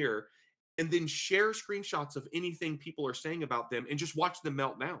want to hear, and then share screenshots of anything people are saying about them and just watch them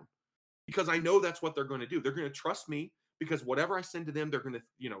melt down. Because I know that's what they're going to do. They're going to trust me because whatever I send to them, they're going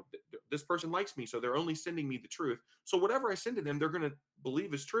to, this person likes me, so they're only sending me the truth. So whatever I send to them, they're going to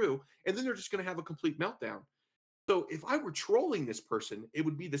believe is true, and then they're just going to have a complete meltdown. So if I were trolling this person, it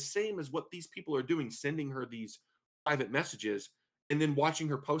would be the same as what these people are doing, sending her these private messages and then watching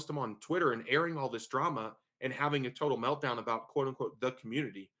her post them on Twitter and airing all this drama and having a total meltdown about quote unquote the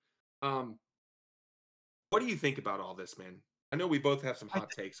community. Um, what do you think about all this, man? I know we both have some I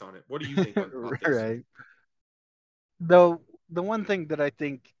hot takes on it. What do you think about this? right. Though the one thing that I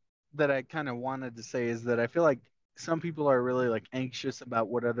think that I kind of wanted to say is that I feel like some people are really like anxious about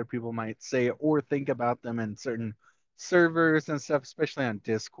what other people might say or think about them in certain servers and stuff, especially on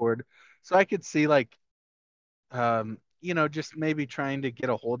Discord. So I could see like just maybe trying to get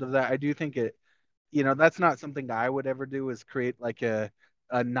a hold of that. I do think that's not something I would ever do is create like a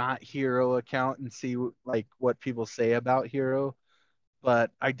not hero account and see like what people say about hero,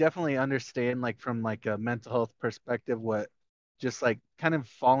 but I definitely understand like from like a mental health perspective what just like kind of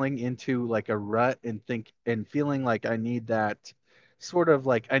falling into like a rut and think and feeling like I need that sort of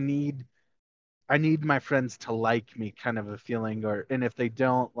like I need my friends to like me kind of a feeling, or and if they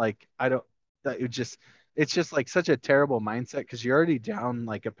don't, like I don't, that it's just like such a terrible mindset because you're already down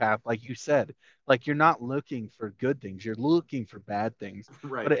like a path like you said, like you're not looking for good things, you're looking for bad things.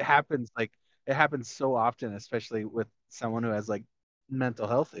 But Right. it happens so often, especially with someone who has like mental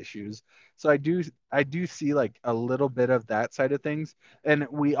health issues. So I do see like a little bit of that side of things. And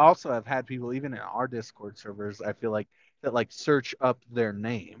we also have had people even in our Discord servers, I feel like, that like search up their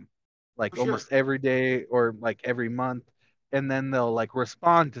name For like sure. almost every day or like every month, and then they'll like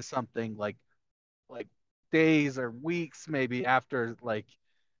respond to something like days or weeks maybe after like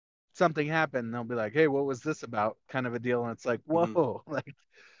something happened. They'll be like, hey, what was this about, kind of a deal. And it's like, Mhm. whoa. Like,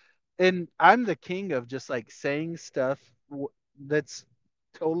 and I'm the king of just like saying stuff that's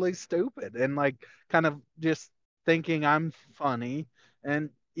totally stupid and like kind of just thinking I'm funny, and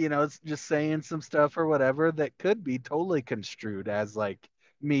it's just saying some stuff or whatever that could be totally construed as like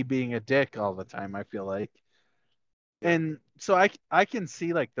me being a dick all the time, I feel like. Yeah. And so I can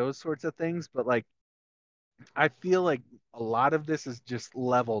see like those sorts of things, but like I feel like a lot of this is just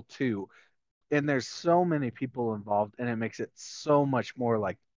level 2, and there's so many people involved, and it makes it so much more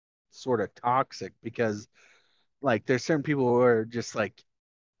like sort of toxic because like there's certain people who are just like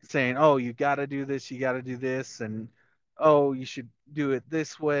saying, oh, you got to do this, you got to do this, and oh, you should do it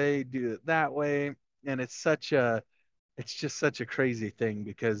this way, do it that way. And it's just such a crazy thing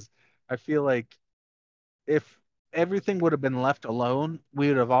because I feel like if everything would have been left alone, we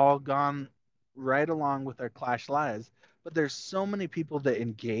would have all gone right along with our Clash lives. But there's so many people that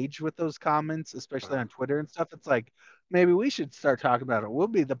engage with those comments, especially Uh-huh. on Twitter and stuff. It's like maybe we should start talking about it. We'll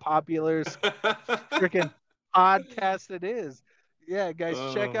be the popular freaking podcast it is. Yeah, guys,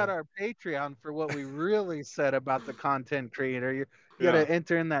 check out Oh, our Patreon for what we really said about the content creator. You got yeah. to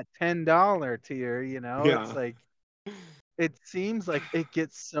enter in that $10 tier. It's Yeah. like it seems like it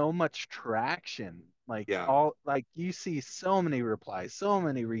gets so much traction. Like Yeah. all like you see so many replies, so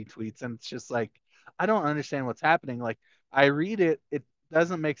many retweets, and it's just like I don't understand what's happening. Like I read it, it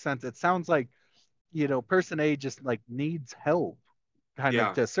doesn't make sense. It sounds like, person A just like needs help, kind of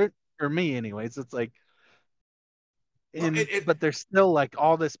Yeah. to certain for me anyways. It's like Well, but there's still like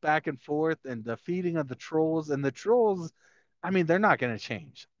all this back and forth and the feeding of the trolls, and the trolls, I mean, they're not going to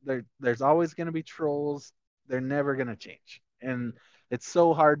change. There's always going to be trolls. They're never going to change. And it's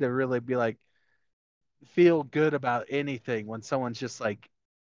so hard to really be like feel good about anything when someone's just like,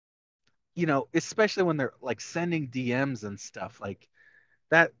 especially when they're like sending DMs and stuff like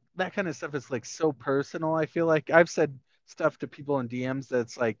that kind of stuff is like so personal. I feel like I've said stuff to people in DMs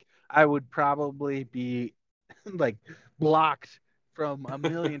that's like I would probably be like blocked from a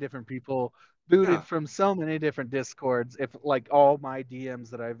million different people, yeah. booted from so many different discords if like all my DMs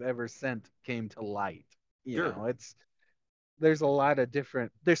that I've ever sent came to light. Sure. It's there's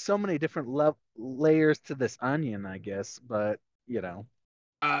so many different layers to this onion, I guess, but you know.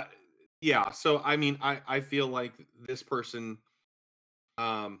 Uh, yeah. So I mean, I feel like this person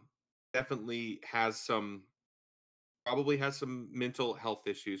um definitely probably has some mental health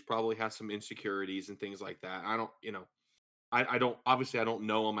issues, probably has some insecurities and things like that. I don't, I don't obviously I don't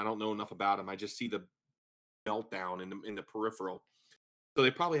know him. I don't know enough about him. I just see the meltdown in the peripheral. So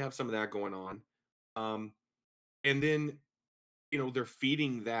they probably have some of that going on. Um, and then, they're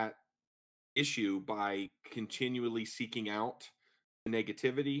feeding that issue by continually seeking out the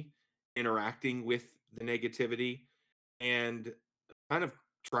negativity, interacting with the negativity, and kind of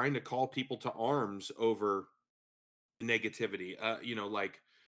trying to call people to arms over the negativity. Like,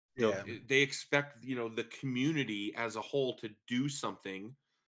 Yeah. they expect, the community as a whole to do something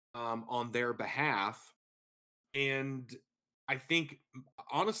on their behalf. And I think,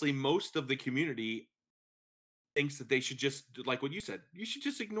 honestly, most of the community thinks that they should just, like what you said, you should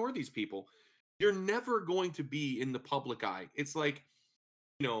just ignore these people. You're never going to be in the public eye. It's like,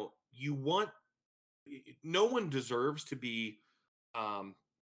 you want, no one deserves to be um,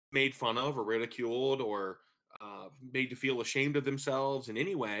 made fun of or ridiculed or made to feel ashamed of themselves in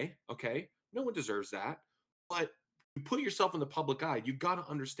any way. Okay. No one deserves that. But you put yourself in the public eye, you got to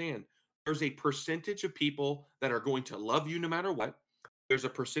understand there's a percentage of people that are going to love you no matter what. There's a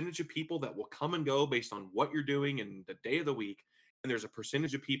percentage of people that will come and go based on what you're doing and the day of the week. And there's a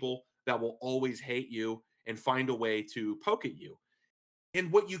percentage of people that will always hate you and find a way to poke at you. And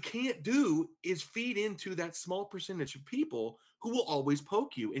what you can't do is feed into that small percentage of people who will always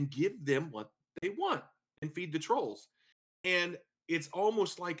poke you and give them what they want and feed the trolls. And it's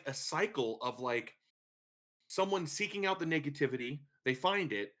almost like a cycle of like someone seeking out the negativity, they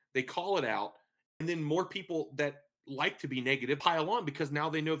find it, they call it out, and then more people that like to be negative pile on because now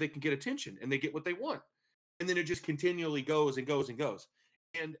they know they can get attention and they get what they want. And then it just continually goes and goes and goes.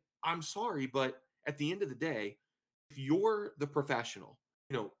 And I'm sorry, but at the end of the day, if you're the professional,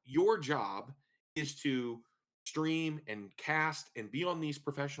 your job is to stream and cast and be on these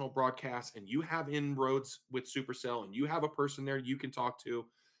professional broadcasts, and you have inroads with Supercell, and you have a person there you can talk to.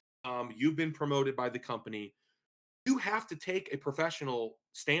 You've been promoted by the company. You have to take a professional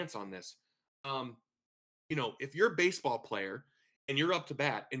stance on this. Um, if you're a baseball player and you're up to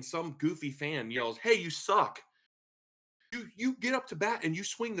bat, and some goofy fan yells, "Hey, you suck!" You get up to bat and you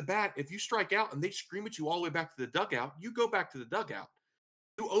swing the bat. If you strike out and they scream at you all the way back to the dugout, you go back to the dugout.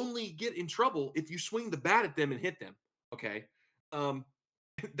 You only get in trouble if you swing the bat at them and hit them. Okay, um,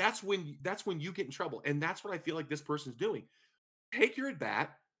 that's when you get in trouble, and that's what I feel like this person's doing. Take your at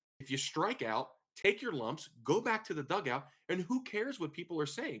bat. If you strike out, take your lumps, go back to the dugout, and who cares what people are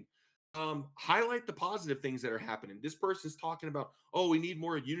saying? Highlight the positive things that are happening. This person's talking about, oh, we need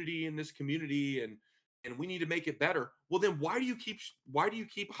more unity in this community, and we need to make it better. Well, then why do you keep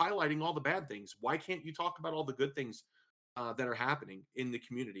highlighting all the bad things? Why can't you talk about all the good things that are happening in the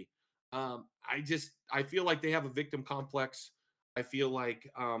community? I feel like they have a victim complex. I feel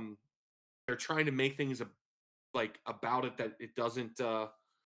like they're trying to make things like about it that it doesn't.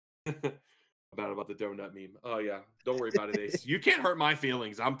 About the donut meme. Oh yeah, don't worry about it, Ace. You can't hurt my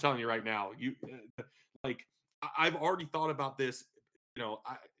feelings. I'm telling you right now. You like I've already thought about this.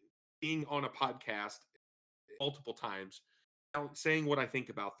 Being on a podcast multiple times, saying what I think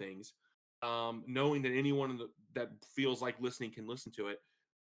about things, knowing that anyone that feels like listening can listen to it.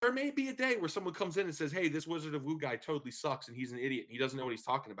 There may be a day where someone comes in and says, "Hey, this Wizard of Woo guy totally sucks and he's an idiot and he doesn't know what he's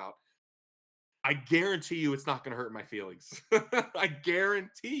talking about." I guarantee you it's not going to hurt my feelings. I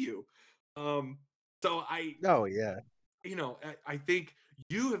guarantee you. Um, so Oh yeah. I think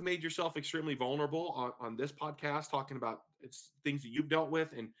you have made yourself extremely vulnerable on this podcast, talking about it's things that you've dealt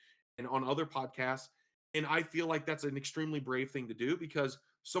with and on other podcasts. And I feel like that's an extremely brave thing to do because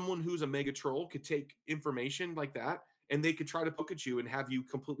someone who's a mega troll could take information like that and they could try to poke at you and have you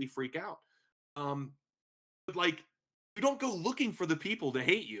completely freak out. Um, but like, you don't go looking for the people to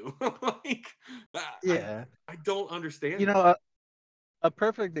hate you. Like, I Yeah. I don't understand You know, that. a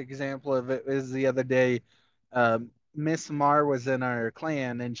perfect example of it was the other day. Miss Mar was in our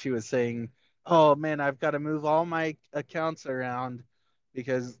clan and she was saying, "Oh man, I've got to move all my accounts around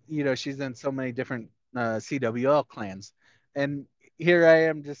because she's in so many different CWL clans." And here I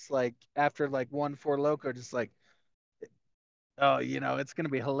am, just like after like one four loco, just like, "Oh, it's gonna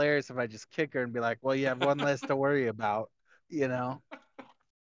be hilarious if I just kick her and be like, well, you have one less to worry about," you know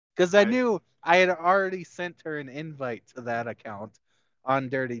because I Right, knew I had already sent her an invite to that account on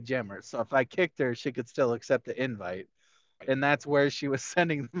Dirty Gemmer. So if I kicked her, she could still accept the invite. right. And that's where she was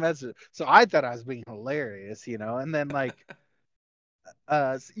sending the message. So I thought I was being hilarious. And then like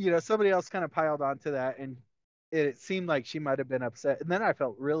somebody else kind of piled onto that and it seemed like she might have been upset. And then I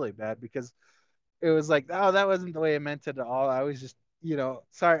felt really bad because it was like, oh, that wasn't the way I meant it at all. I was just,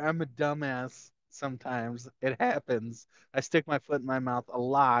 sorry, I'm a dumbass sometimes. It happens. I stick my foot in my mouth a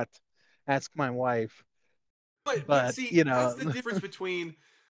lot. Ask my wife. But But, see, that's the difference between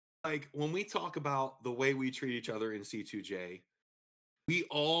like when we talk about the way we treat each other in C2J, we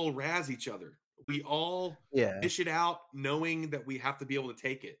all razz each other. We all Yeah. dish it out knowing that we have to be able to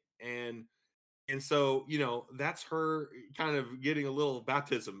take it. And so, that's her kind of getting a little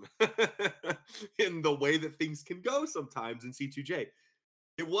baptism in the way that things can go sometimes in C2J.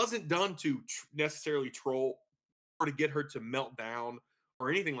 It wasn't done to necessarily troll or to get her to melt down or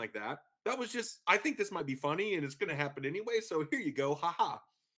anything like that. That was just, I think this might be funny and it's going to happen anyway. So here you go. Haha.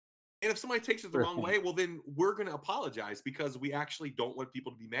 And if somebody takes it the wrong Right. way, well, then we're going to apologize because we actually don't want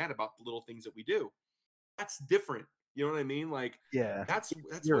people to be mad about the little things that we do. That's different. You know what I mean? Like Yeah. that's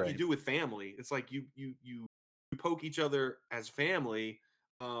You're what you right. do with family. It's like you poke each other as family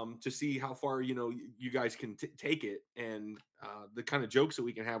to see how far you guys can take it and the kind of jokes that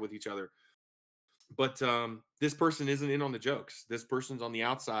we can have with each other. But this person isn't in on the jokes. This person's on the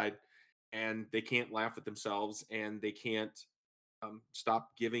outside, and they can't laugh at themselves, and they can't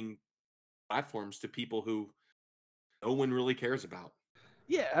stop giving platforms to people who no one really cares about.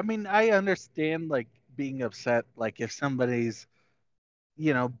 Yeah, I mean, I understand like being upset, like if somebody's,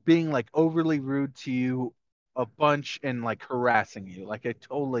 being like overly rude to you a bunch and like harassing you. Like I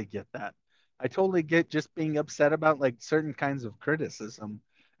totally get that. I totally get just being upset about like certain kinds of criticism.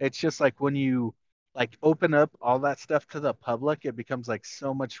 It's just like when you like open up all that stuff to the public, it becomes like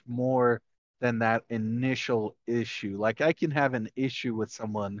so much more than that initial issue. Like I can have an issue with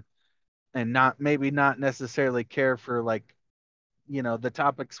someone and not maybe not necessarily care for like the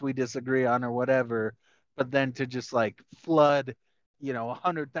topics we disagree on or whatever, but then to just like flood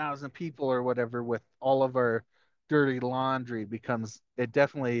 100,000 people or whatever with all of our dirty laundry becomes it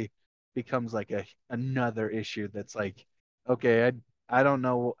definitely becomes like another issue that's like, okay, I don't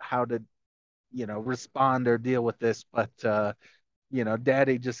know how to respond or deal with this, but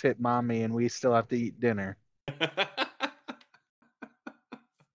daddy just hit mommy and we still have to eat dinner.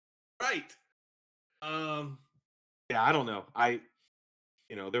 Right. Um. Yeah, I don't know.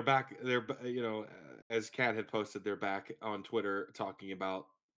 They're back. As Kat had posted, they're back on Twitter talking about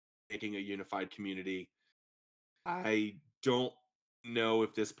making a unified community. I don't know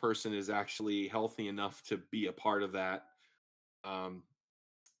if this person is actually healthy enough to be a part of that. Um,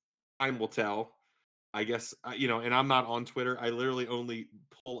 Time will tell. I guess, and I'm not on Twitter. I literally only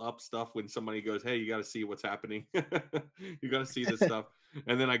pull up stuff when somebody goes, "Hey, you got to see what's happening. You got to see this stuff."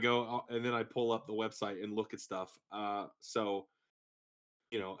 And then I go, and then I pull up the website and look at stuff. So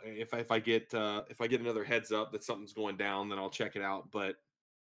if I get another heads up that something's going down, then I'll check it out. But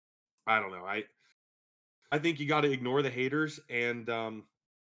I don't know. I think you got to ignore the haters, and by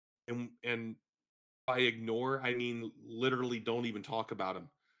ignore, I mean literally don't even talk about them.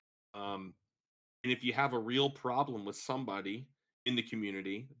 And if you have a real problem with somebody in the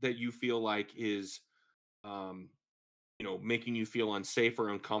community that you feel like is, um, making you feel unsafe or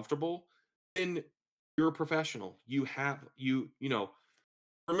uncomfortable, then you're a professional.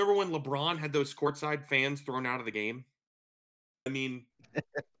 Remember when LeBron had those courtside fans thrown out of the game? I mean,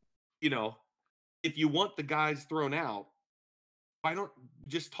 you know, if you want the guys thrown out, why don't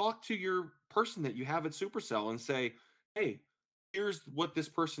just talk to your person that you have at Supercell and say, "Hey, here's what this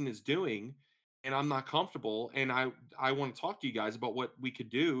person is doing, and I'm not comfortable, and I want to talk to you guys about what we could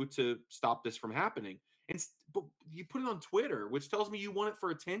do to stop this from happening." But you put it on Twitter, which tells me you want it for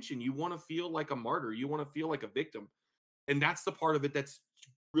attention. You want to feel like a martyr. You want to feel like a victim, and that's the part of it that's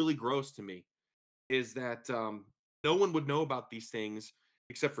really gross to me. Is that no one would know about these things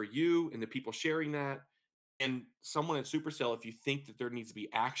except for you and the people sharing that and someone at Supercell if you think that there needs to be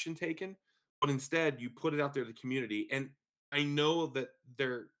action taken, but instead you put it out there to the community. And I know that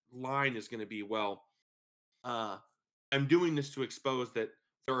their line is going to be, well, uh, I'm doing this to expose that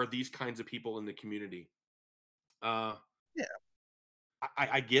there are these kinds of people in the community. Uh, Yeah.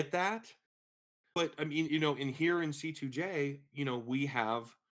 I get that, but I mean, in here in C2J, we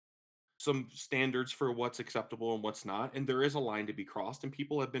have some standards for what's acceptable and what's not, and there is a line to be crossed, and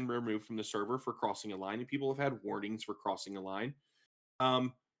people have been removed from the server for crossing a line, and people have had warnings for crossing a line.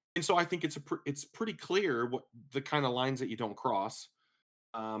 Um, and so I think it's pretty clear what the kind of lines that you don't cross.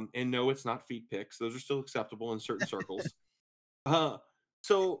 And no, it's not feet pics; those are still acceptable in certain circles. Uh,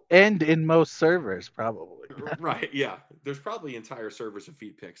 so And in most servers, probably. right, yeah, there's probably entire servers of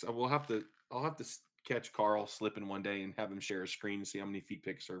feet pics. I'll have to catch Carl slipping one day and have him share a screen and see how many feet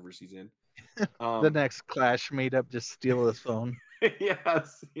pic servers he's in. The Um, next Clash meetup, just steal his phone.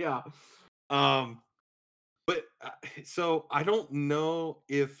 yes, yeah. Um, but so I don't know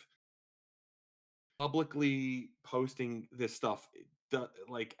if publicly posting this stuff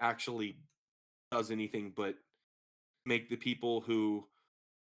like actually does anything but make the people who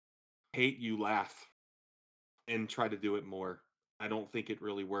hate you laugh and try to do it more. I don't think it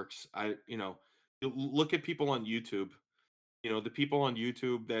really works. You look at people on YouTube. The people on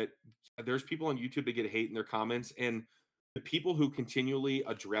YouTube that there's people on YouTube that get hate in their comments, and the people who continually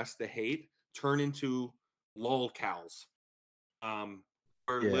address the hate turn into lol cows.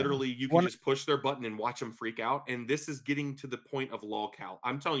 Where Yeah. literally you can One just push their button and watch them freak out. And this is getting to the point of lol cow.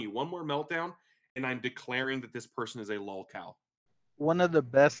 I'm telling you, one more meltdown, and I'm declaring that this person is a lol cow. one of the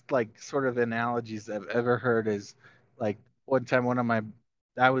best like sort of analogies I've ever heard is like one time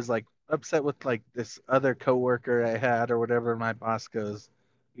I was like upset with like this other coworker I had or whatever. My boss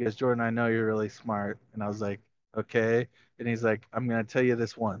he goes, Jordan, I know you're really smart. And I was like, okay. And he's like, I'm gonna tell you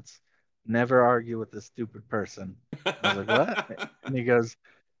this once. Never argue with a stupid person. I was like, what? And he goes,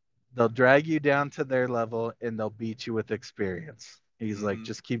 they'll drag you down to their level and they'll beat you with experience. He's like, Hmm.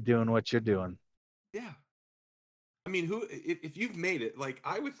 just keep doing what you're doing. Yeah. I mean, if you've made it, like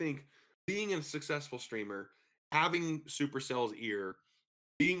I would think being a successful streamer, having Supercell's ear,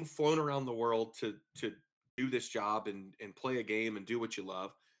 being flown around the world to do this job and play a game and do what you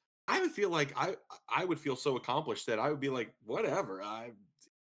love, I would feel like I would feel so accomplished that I would be like, whatever. I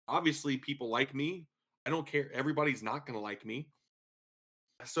obviously people like me. I don't care. Everybody's not going to like me.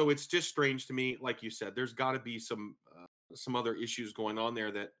 So it's just strange to me. Like you said, there's got to be some other issues going on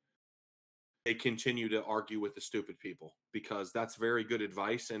there that they continue to argue with the stupid people, because that's very good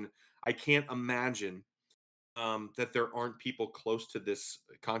advice. And I can't imagine that there aren't people close to this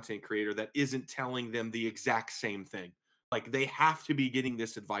content creator that isn't telling them the exact same thing. Like they have to be getting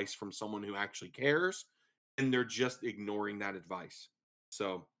this advice from someone who actually cares, and they're just ignoring that advice.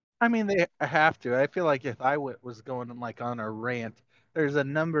 So, I mean, they have to. I feel like if was going like on a rant, there's a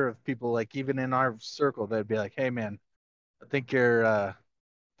number of people like even in our circle that'd be like, "Hey, man, I think you're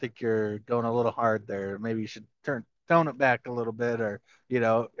going a little hard there. Maybe you should tone it back a little bit, or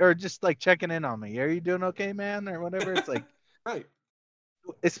or just like checking in on me. Are you doing okay, man, or whatever?" It's like, right,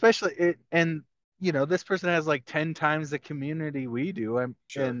 especially it, and this person has like 10 times the community we do.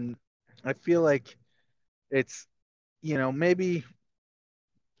 sure. And I feel like it's maybe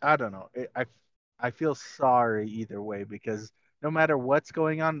I don't know. I feel sorry either way because no matter what's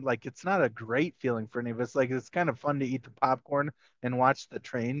going on, like it's not a great feeling for any of us. Like it's kind of fun to eat the popcorn and watch the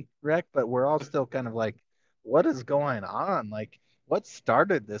train wreck, but we're all still kind of like, what is going on? Like what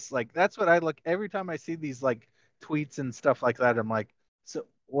started this? Like that's what I look every time I see these like tweets and stuff like that. I'm like, so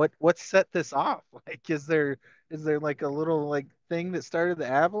what set this off? Like is there like a little like thing that started the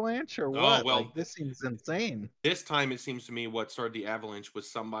avalanche or Oh what? Like well, this seems insane. this time it seems to me what started the avalanche was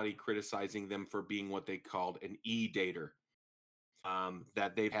somebody criticizing them for being what they called an e-dater.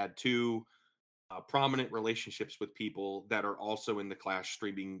 That they've had two prominent relationships with people that are also in the Clash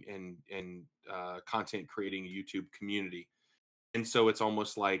streaming and content creating YouTube community. And so it's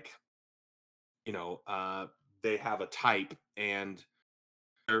almost like, you know, uh, they have a type, and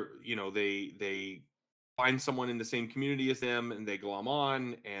they find someone in the same community as them, and they glom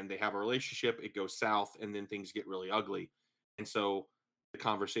on and they have a relationship. It goes south, and then things get really ugly. And so the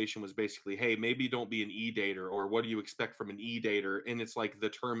conversation was basically, hey, maybe don't be an e-dater, or what do you expect from an e-dater? And it's like the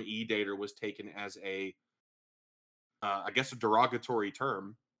term e-dater was taken as I guess, a derogatory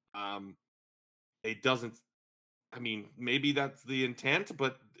term. Um, it doesn't. I mean, maybe that's the intent,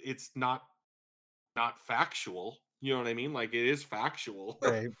 but it's not factual. You know what I mean? Like it is factual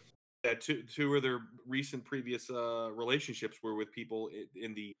Right. that two of their recent previous relationships were with people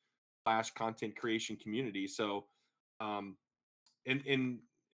in the Flash content creation community. So, um, and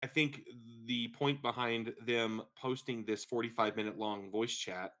I think the point behind them posting this 45-minute long voice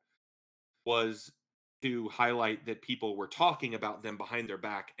chat was to highlight that people were talking about them behind their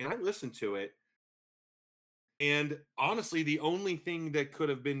back. And I listened to it. And honestly, the only thing that could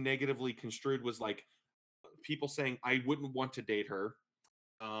have been negatively construed was like people saying, I wouldn't want to date her.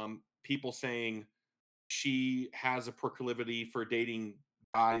 People saying she has a proclivity for dating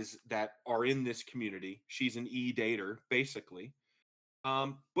guys that are in this community. She's an e-dater, basically.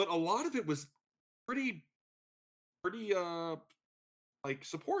 But a lot of it was pretty, pretty like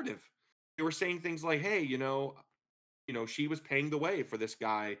supportive. They were saying things like, hey, she was paying the way for this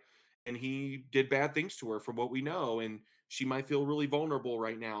guy, and he did bad things to her from what we know, and she might feel really vulnerable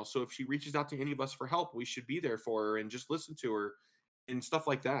right now. So if she reaches out to any of us for help, we should be there for her and just listen to her and stuff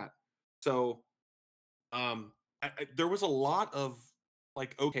like that. So there was a lot of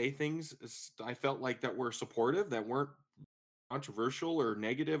like okay things I felt like that were supportive, that weren't controversial or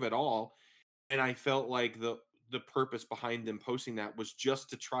negative at all. And I felt like the purpose behind them posting that was just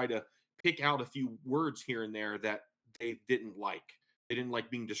to try to pick out a few words here and there that they didn't like. They didn't like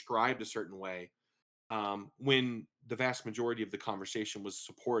being described a certain way, when the vast majority of the conversation was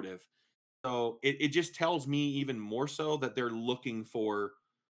supportive. So it just tells me even more so that they're looking for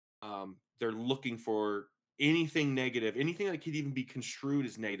anything negative, anything that could even be construed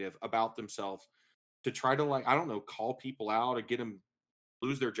as negative about themselves, to try to, like, I don't know, call people out or get them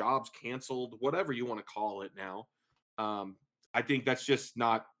lose their jobs, canceled, whatever you want to call it now. Um, I think that's just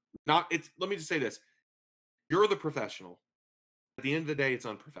not. It's Let me just say this: you're the professional. At the end of the day, it's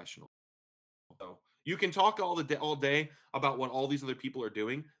unprofessional. So you can talk all day about what all these other people are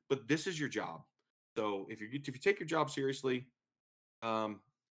doing, but this is your job. So if you take your job seriously, um,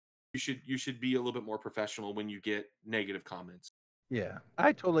 you should be a little bit more professional when you get negative comments. Yeah,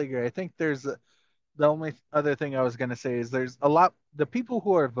 I totally agree. I think the only other thing I was going to say is there's a lot, the people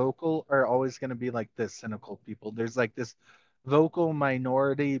who are vocal are always going to be like the cynical people. There's like this vocal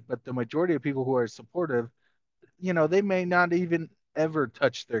minority, but the majority of people who are supportive, they may not even ever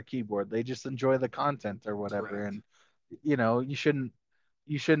touch their keyboard. They just enjoy the content or whatever. Correct. And,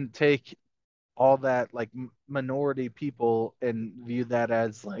 you shouldn't take all that like minority people and view that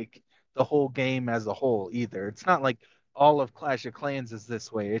as like the whole game as a whole either. It's not like all of Clash of Clans is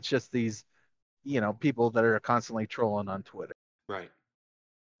this way. It's just these people that are constantly trolling on Twitter. Right.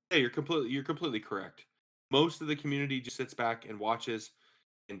 Yeah, you're completely correct. Most of the community just sits back and watches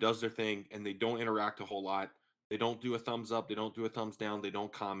and does their thing, and they don't interact a whole lot. They don't do a thumbs up, they don't do a thumbs down, they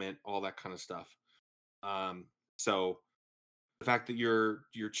don't comment, all that kind of stuff. Um, so the fact that you're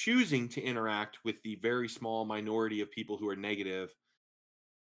choosing to interact with the very small minority of people who are negative,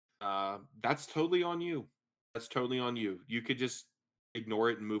 that's totally on you. That's totally on you. You could just ignore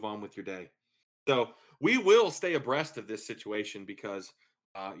it and move on with your day. So we will stay abreast of this situation because,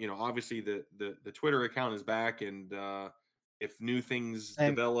 obviously the Twitter account is back, and if new things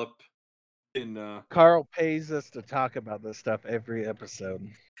And develop in, Carl pays us to talk about this stuff every episode.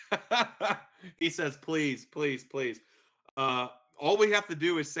 he says, please, please, please. Uh, all we have to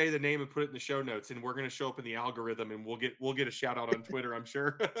do is say the name and put it in the show notes, and we're going to show up in the algorithm, and we'll get a shout out on Twitter, I'm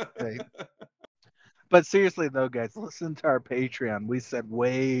sure. Right. But seriously though, guys, listen to our Patreon. We said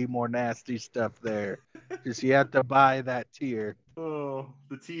way more nasty stuff there. Just you have to buy that tier. Oh,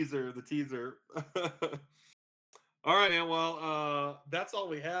 the teaser, the teaser. All right, man. Well, that's all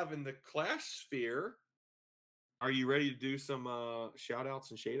we have in the Clash sphere. Are you ready to do some shout outs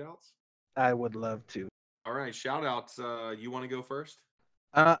and shade outs? I would love to. All right, shout outs. You want to go first?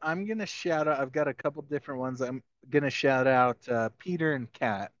 I'm gonna shout out. I've got a couple different ones. I'm gonna shout out Peter and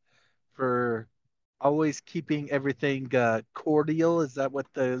Kat for always keeping everything cordial. Is that what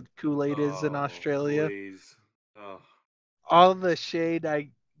the Kool-Aid is in Oh, Australia? please. Oh, All the shade I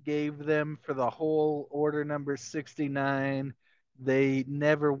gave them for the whole order number 69, they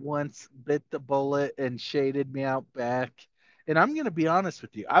never once bit the bullet and shaded me out back. And I'm going to be honest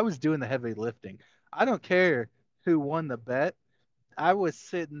with you, I was doing the heavy lifting. I don't care who won the bet. I was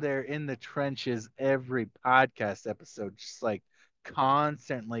sitting there in the trenches every podcast episode, just like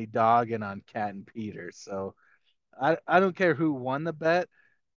constantly dogging on Cat and Peter. So I don't care who won the bet.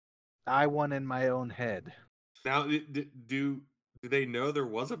 I won in my own head. now do they know there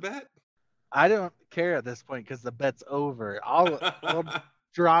was a bet? I don't care at this point because the bet's over. I'll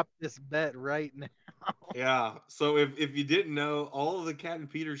drop this bet right now. Yeah. So if you didn't know, all of the Cat and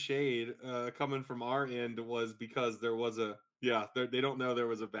Peter shade coming from our end was because there was a yeah. They don't know there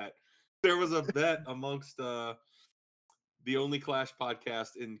was a bet. There was a bet amongst the only Clash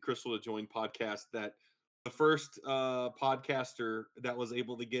podcast in Crystal to Join podcast that the first podcaster that was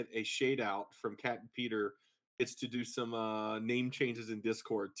able to get a shade out from Cat and Peter gets to do some name changes in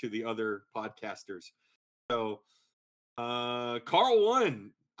Discord to the other podcasters. So Carl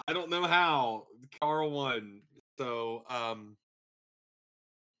won. I don't know how. Carl won. So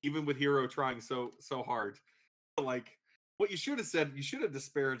even with Hero trying so hard, like what you should have said, you should have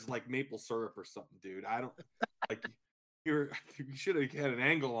disparaged like maple syrup or something, dude. I don't like you're you should have had an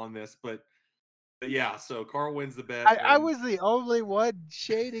angle on this, but yeah. So Carl wins the bet, I and was the only one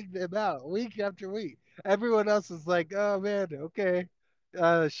shading them out week after week. Everyone else was like, "Oh man, okay."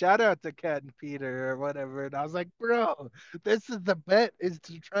 Shout out to Cat and Peter or whatever. And I was like, "Bro, this is the bet is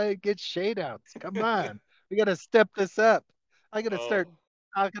to try and get shade outs. Come on, we gotta step this up. I gotta start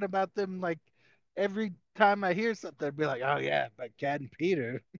oh, talking about them like every time I hear something. I'd be like, oh yeah, but Cat and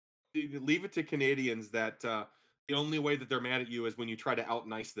Peter." dude, leave it to Canadians that the only way that they're mad at you is when you try to out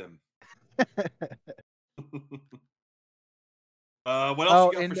nice them. What else you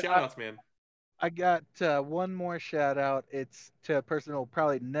Oh, got for and shout outs, man? I got one more shout out. It's to a person who will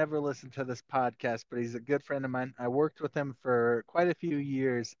probably never listen to this podcast, but he's a good friend of mine. I worked with him for quite a few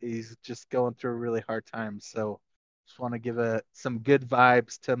years. He's just going through a really hard time. So just want to give some good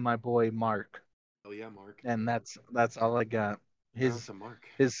vibes to my boy Mark. Oh yeah, Mark. And that's all I got. Shout out His to Mark.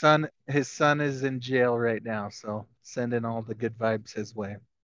 his son is in jail right now, so sending all the good vibes his way.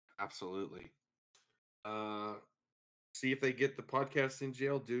 Absolutely. See if they get the podcast in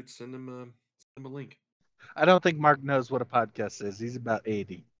jail, dude. Send them a link. I don't think Mark knows what a podcast is. He's about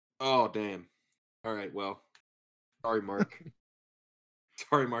 80. Oh damn. All right, well, sorry, Mark.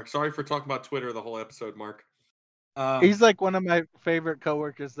 Sorry, Mark. Sorry for talking about Twitter the whole episode, Mark. He's like one of my favorite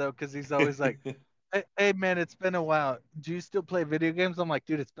coworkers though, because he's always like, hey man, it's been a while. Do you still play video games? I'm like,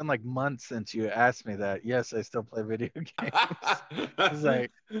 dude, it's been like months since you asked me that. Yes, I still play video games. he's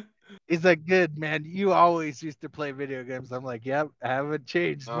like, he's like, good man. You always used to play video games. I'm like, yep, I haven't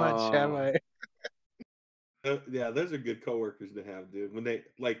changed much, have I? Yeah, those are good coworkers to have, dude. When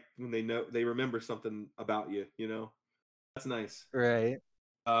they know they remember something about you, you know, that's nice. Right.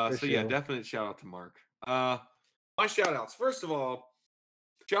 For So yeah, sure. definite shout out to Mark. My shout outs. First of all,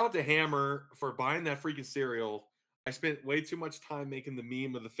 shout out to Hammer for buying that freaking cereal. I spent way too much time making the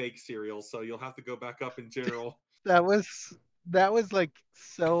meme of the fake cereal, so you'll have to go back up in general. That was like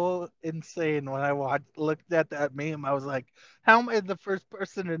so insane when I looked at that meme. I was like, how am I the first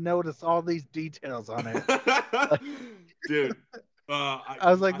person to notice all these details on it? Like, Dude,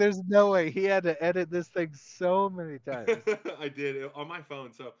 I was like, there's no way he had to edit this thing so many times. I did on my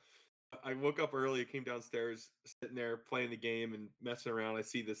phone. So I woke up early, came downstairs, sitting there playing the game and messing around. I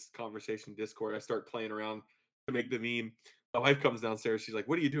see this conversation Discord. I start playing around to make the meme. My wife comes downstairs. She's like,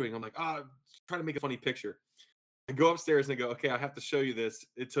 "What are you doing?" I'm like, trying to make a funny picture." I go upstairs and I go, "Okay, I have to show you this.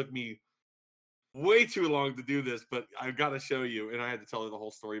 It took me way too long to do this, but I've got to show you." And I had to tell her the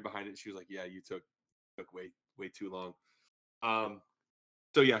whole story behind it. She was like, "Yeah, you took way too long."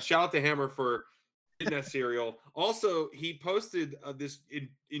 So yeah, shout out to Hammer for getting that cereal. Also, he posted this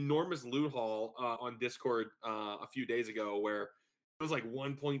enormous loot haul on Discord a few days ago, where it was like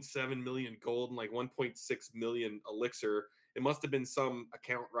 1.7 million gold and like 1.6 million elixir. It must have been some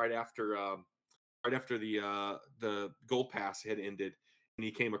account right after the gold pass had ended, and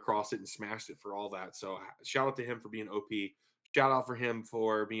he came across it and smashed it for all that. So shout out to him for being OP. Shout out for him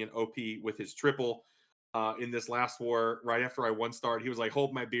for being OP with his triple in this last war. Right after I one starred, he was like,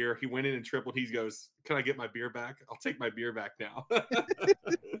 "Hold my beer." He went in and tripled. He goes, "Can I get my beer back? I'll take my beer back now." I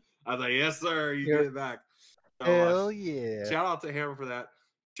was like, "Yes, sir. You get it back." So, Hell yeah! shout out to Hammer for that.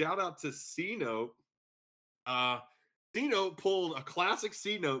 Shout out to C Note. C Note pulled a classic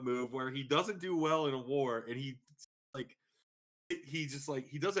C Note move where he doesn't do well in a war, and like he just like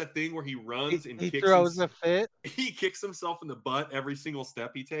he does that thing where he runs and He kicks throws a fit. he kicks himself in the butt every single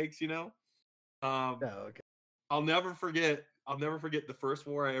step he takes, you know. Oh, okay. I'll never forget the first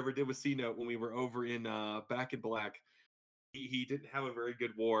war I ever did with C Note when we were over in Back in Black. He didn't have a very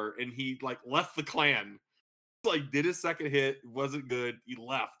good war, and he like left the clan. Like did his second hit, wasn't good. He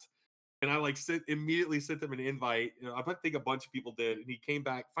left, and I like immediately sent him an invite. You know, I think a bunch of people did, and he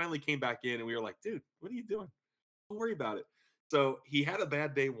finally came back in, and we were like, "Dude, what are you doing? Don't worry about it." So he had a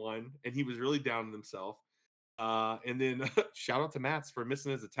bad day one, and he was really down on himself. And then shout out to Mats for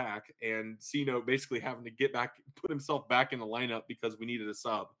missing his attack, and Cino basically having to put himself back in the lineup because we needed a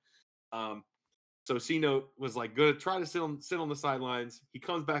sub. So Cino was like going to try to sit on the sidelines. He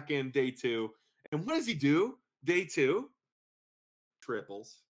comes back in day two, and what does he do? Day two,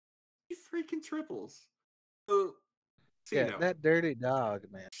 triples. He freaking triples. So Yeah, Cino, that dirty dog,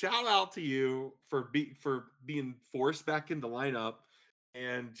 man. shout out to you for being forced back in the lineup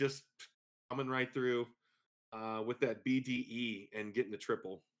and just coming right through with that BDE and getting the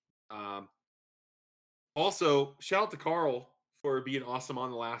triple. Also, shout out to Carl for being awesome on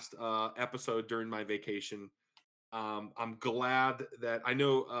the last episode during my vacation. I'm glad that I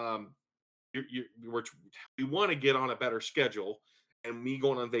know we want to get on a better schedule, and me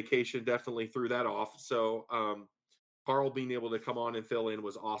going on vacation definitely threw that off. So Carl being able to come on and fill in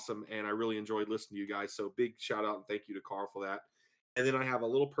was awesome, and I really enjoyed listening to you guys. So big shout out and thank you to Carl for that. And then I have a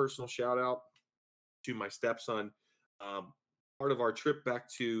little personal shout out to my stepson. Part of our trip back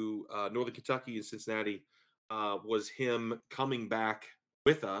to Northern Kentucky and Cincinnati was him coming back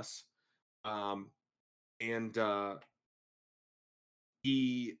with us, and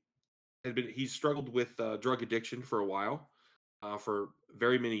he he's struggled with drug addiction for a while, for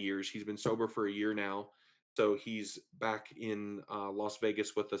very many years. He's been sober for a year now, so he's back in Las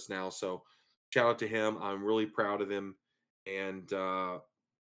Vegas with us now. So shout out to him. I'm really proud of him, and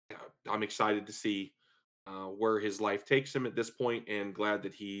I'm excited to see where his life takes him at this point, and glad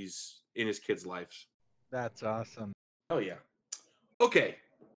that he's in his kids' lives. That's awesome. Oh yeah. Okay.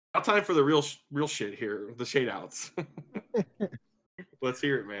 Now time for the real shit here, the shade outs. Let's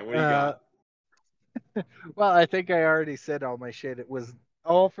hear it, man. What do you got? Well, I think I already said all my shit. It was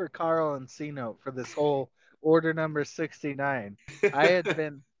all for Carl and C-Note for this whole order number 69. I had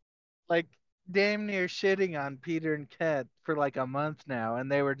been like damn near shitting on Peter and Kat for like a month now,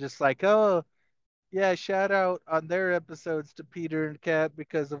 and they were just like, "Oh, Yeah, shout out on their episodes to Peter and Kat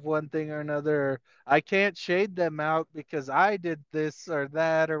because of one thing or another. I can't shade them out because I did this or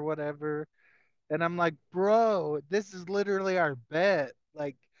that or whatever. And I'm like, bro, this is literally our bet.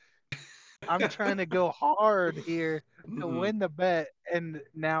 Like, I'm trying to go hard here to Mm-mm. win the bet. And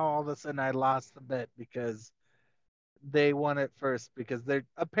now all of a sudden I lost the bet because they won it first because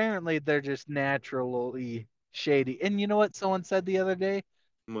they're just naturally shady. And you know what someone said the other day?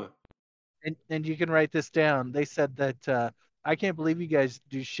 Mwah. And you can write this down. They said that I can't believe you guys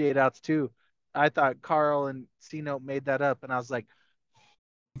do shade outs too. I thought Carl and C Note made that up, and I was like,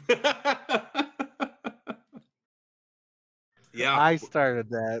 Yeah, I started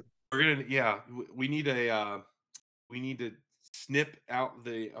that. we're gonna. Yeah, we need a. We need to snip out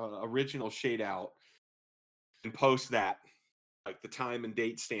the original shade out and post that, like the time and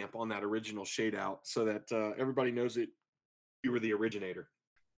date stamp on that original shade out, so that everybody knows that you were the originator.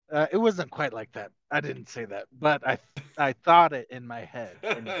 It wasn't quite like that. I didn't say that, but I thought it in my head.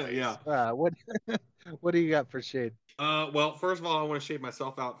 Yeah. Anyways, what what do you got for shade? Well, first of all, I want to shade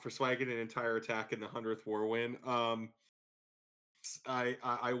myself out for swagging an entire attack in the 100th war win.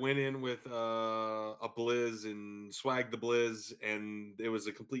 I went in with a blizz and swagged the blizz, and it was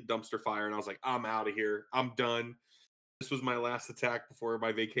a complete dumpster fire. And I was like, I'm out of here. I'm done. This was my last attack before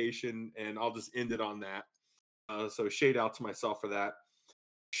my vacation, and I'll just end it on that. So shade out to myself for that.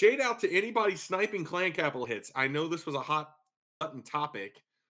 Shade out to anybody sniping clan capital hits. I know this was a hot button topic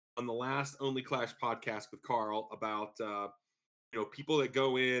on the last Only Clash podcast with Carl about people that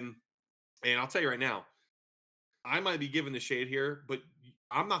go in, and I'll tell you right now, I might be giving the shade here, but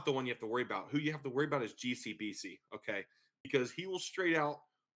I'm not the one you have to worry about. Who you have to worry about is GCBC, okay? Because he will straight out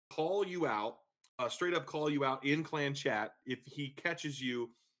call you out, straight up call you out in clan chat if he catches you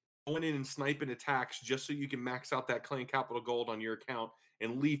going in and sniping attacks just so you can max out that clan capital gold on your account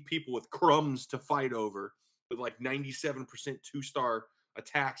and leave people with crumbs to fight over with like 97% two-star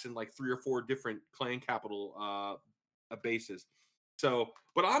attacks in like 3 or 4 different clan capital bases. So,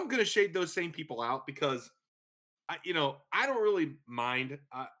 but I'm going to shade those same people out because I don't really mind.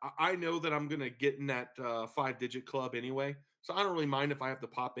 I know that I'm gonna get in that 5-digit club anyway, so I don't really mind if I have to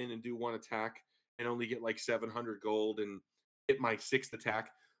pop in and do one attack and only get like 700 gold and hit my 6th attack.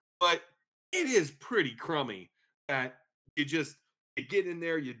 But it is pretty crummy that you get in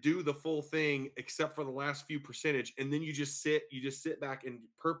there, you do the full thing except for the last few percentage, and then you just sit back and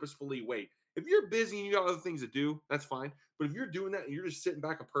purposefully wait. If you're busy and you got other things to do, that's fine. But if you're doing that and you're just sitting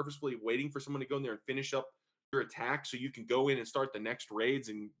back and purposefully waiting for someone to go in there and finish up your attack so you can go in and start the next raids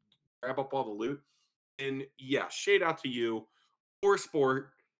and grab up all the loot. And yeah, shade out to you. Poor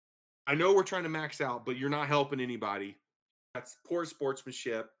sport. I know we're trying to max out, but you're not helping anybody. That's poor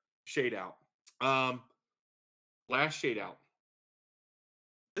sportsmanship. Shade out. Um, Last shade out.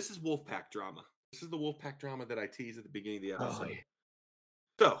 This is Wolfpack drama. This is the Wolfpack drama that I teased at the beginning of the Oh, episode. yeah.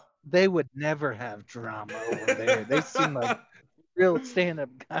 So They would never have drama over there. They seem like real stand-up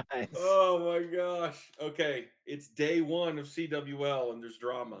guys. oh my gosh. Okay. It's day one of CWL and there's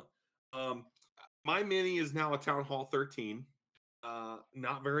drama. Um, my mini is now a Town Hall 13.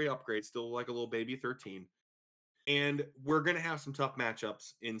 Not very upgrade, still like a little baby 13. And we're gonna have some tough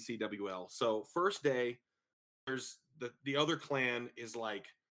matchups in CWL. So first day, there's the other clan is like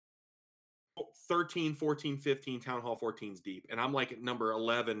 13, 14, 15, Town Hall 14s deep. And I'm like at number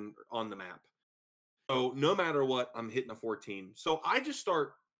 11 on the map. So no matter what, I'm hitting a 14. So I just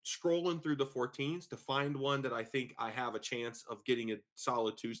start scrolling through the 14s to find one that I think I have a chance of getting a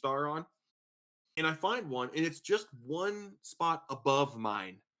solid 2-star on. And I find one, and it's just one spot above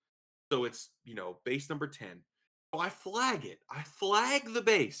mine. So it's, base number 10. So I flag it. I flag the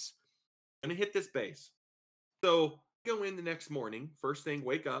base. I'm going to hit this base. So go in the next morning, first thing,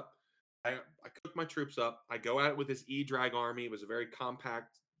 wake up. I cook my troops up. I go at it with this E-Drag army. It was a very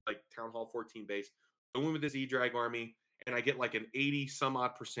compact, like Town Hall 14 base. Go in with this E-Drag army, and I get like an 80 some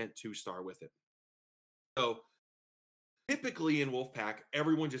odd percent 2-star with it. So typically in Wolfpack,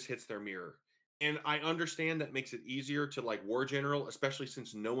 everyone just hits their mirror. And I understand that makes it easier to like War General, especially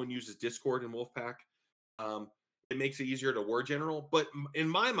since no one uses Discord in Wolfpack. It makes it easier to War General. But in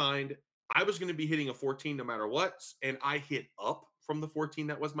my mind, I was going to be hitting a 14 no matter what. And I hit up from the 14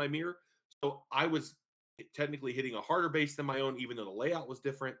 that was my mirror. So I was technically hitting a harder base than my own, even though the layout was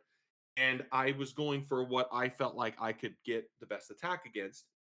different. And I was going for what I felt like I could get the best attack against.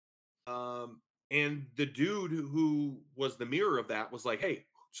 And the dude who was the mirror of that was like, hey,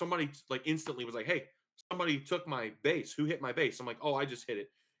 somebody like instantly was like, hey, somebody took my base. Who hit my base? I'm like, oh, I just hit it.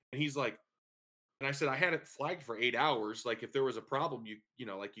 And he's like, and I said, I had it flagged for 8 hours. Like, if there was a problem,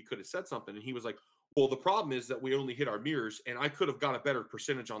 like you could have said something. And he was like, well, the problem is that we only hit our mirrors, and I could have got a better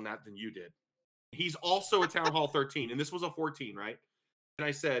percentage on that than you did. He's also a Town Hall 13, and this was a 14, right? And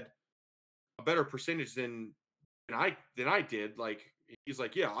I said, a better percentage than I did. Like, he's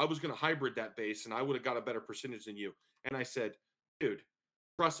like, yeah, I was gonna hybrid that base, and I would have got a better percentage than you. And I said, dude,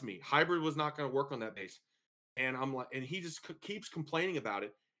 trust me, hybrid was not gonna work on that base. And I'm like, and he just keeps complaining about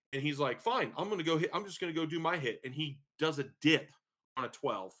it. And he's like, fine, I'm gonna go hit. I'm just gonna go do my hit. And he does a dip on a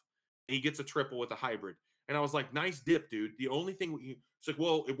 12, and he gets a triple with a hybrid. And I was like, nice dip, dude. The only thing it's like,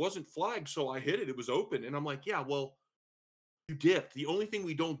 well, it wasn't flagged, so I hit it. It was open. And I'm like, yeah, well, you dipped. The only thing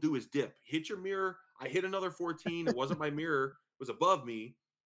we don't do is dip. Hit your mirror. I hit another 14. It wasn't my mirror, it was above me.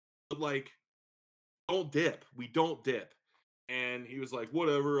 But like, don't dip. We don't dip. And he was like,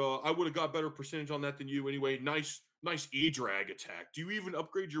 whatever. I would have got better percentage on that than you anyway. Nice E-drag attack. Do you even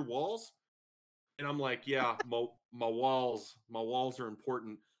upgrade your walls? And I'm like, yeah, my walls are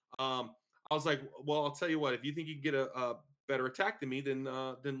important. I was like, well, I'll tell you what. If you think you can get a better attack than me, then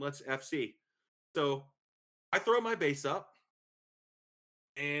let's FC. So I throw my base up,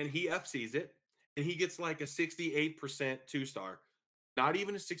 and he FCs it, and he gets like a 68% 2-star, not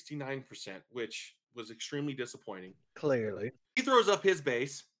even a 69%, which was extremely disappointing. Clearly. He throws up his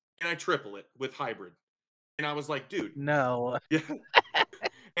base, and I triple it with hybrid. And I was like, dude, No. yeah.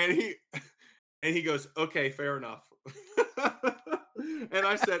 And he goes, okay, fair enough. And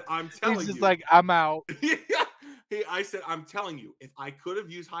I said, I'm telling He's just you. like, I'm out. Yeah. I said, I'm telling you, if I could have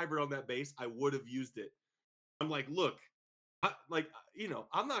used hybrid on that base, I would have used it. I'm like, look, I'm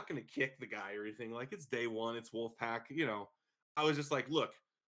not going to kick the guy or anything. Like, it's day one, it's Wolfpack. I was just like, look,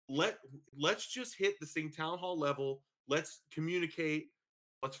 let's just hit the same town hall level. Let's communicate.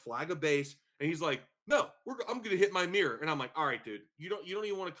 Let's flag a base. And he's like, no, I'm going to hit my mirror. And I'm like, all right, dude, you don't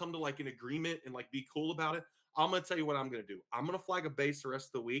even want to come to like an agreement and like be cool about it. I'm going to tell you what I'm going to do. I'm going to flag a base the rest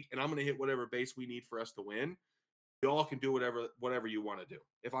of the week, and I'm going to hit whatever base we need for us to win. You all can do whatever you want to do.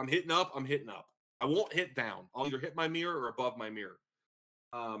 If I'm hitting up, I'm hitting up. I won't hit down. I'll either hit my mirror or above my mirror.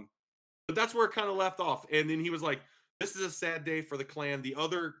 But that's where it kind of left off. And then he was like, this is a sad day for the clan. The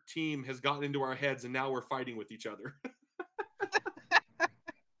other team has gotten into our heads, and now we're fighting with each other.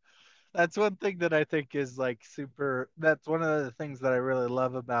 That's one thing that I think is like super. That's one of the things that I really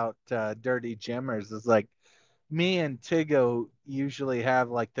love about Dirty Gemmers is like me and Tigo usually have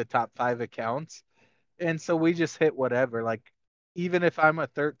like the top 5 accounts. And so we just hit whatever. Like, even if I'm a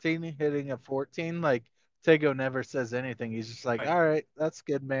 13 hitting a 14, like Tigo never says anything. He's just like, Right. all right, that's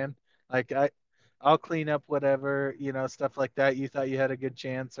good, man. Like, I'll clean up whatever, stuff like that. You thought you had a good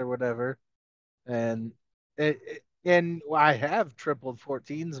chance or whatever. And and I have tripled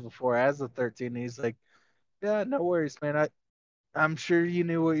 14s before as a 13. He's like, yeah, no worries, man. I'm sure you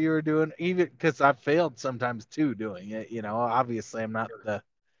knew what you were doing, even because I failed sometimes too doing it. Obviously I'm not the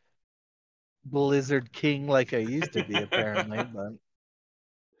Blizzard King like I used to be, apparently, but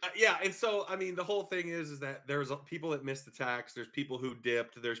Yeah, and so I mean, the whole thing is that there's people that missed attacks. There's people who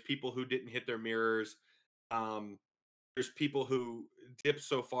dipped. There's people who didn't hit their mirrors. Um, there's people who dipped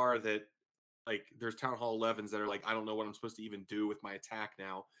so far that like there's Town Hall 11s that are like, I don't know what I'm supposed to even do with my attack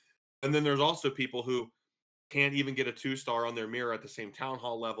now. And then there's also people who can't even get a 2-star on their mirror at the same Town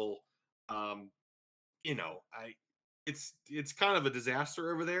Hall level. Um, I it's kind of a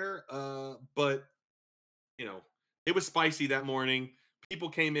disaster over there. But it was spicy that morning. People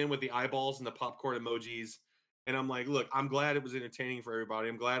came in with the eyeballs and the popcorn emojis, and I'm like, look, I'm glad it was entertaining for everybody.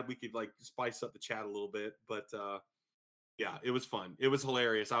 I'm glad we could like spice up the chat a little bit, but yeah, it was fun. It was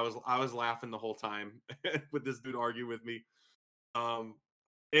hilarious. I was laughing the whole time with this dude arguing with me. Um,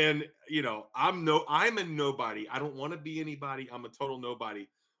 and I'm a nobody. I don't want to be anybody. I'm a total nobody.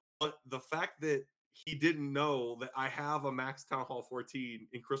 But the fact that he didn't know that I have a max Town Hall 14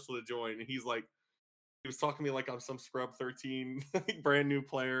 in Crystal to join, and he was talking to me like I'm some scrub 13 brand new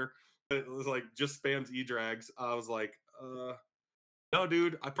player that was like just spams E-drags. I was like, no,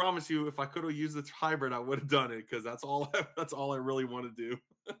 dude, I promise you, if I could have used the hybrid, I would have done it because that's all I really want to do.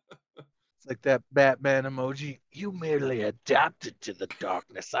 it's like that Batman emoji. You merely adapted to the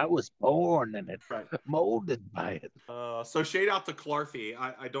darkness. I was born in it, Right. molded by it. So shade out to Clarfy.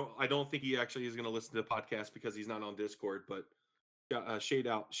 I don't think he actually is going to listen to the podcast because he's not on Discord, but shade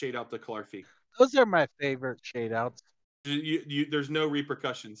out to Clarfy. Those are my favorite shade outs. There's no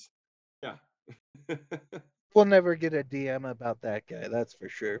repercussions. Yeah. We'll never get a DM about that guy, that's for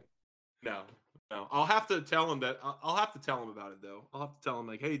sure. No. I'll have to tell him that. I'll have to tell him about it though. I'll have to tell him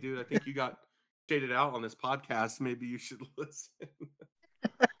like, hey, dude, I think you got shaded out on this podcast. Maybe you should listen.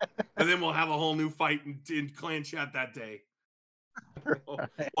 And then we'll have a whole new fight in clan chat that day.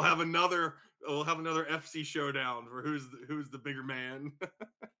 We'll have another FC showdown for who's the bigger man.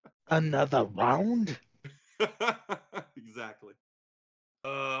 Another round? Exactly.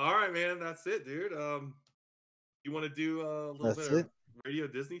 All right, man. That's it, dude. You want to do a little bit That's of it. Radio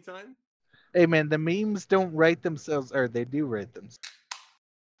Disney time? Hey man, the memes don't write themselves, or they do write themselves.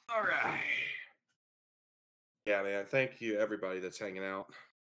 All right. Yeah, man. Thank you, everybody that's hanging out.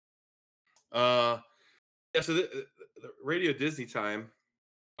 Yeah. So the Radio Disney time.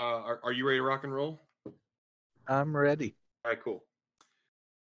 Are you ready to rock and roll? I'm ready. All right, cool.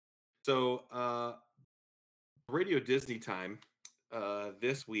 So, Radio Disney time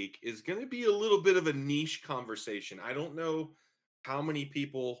this week is going to be a little bit of a niche conversation. I don't know how many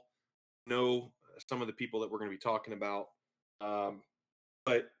people know some of the people that we're going to be talking about,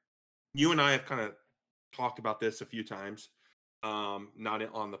 but you and I have kind of talked about this a few times, not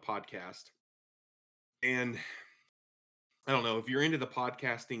on the podcast. And I don't know if you're into the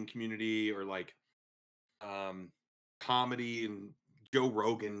podcasting community or like comedy and Joe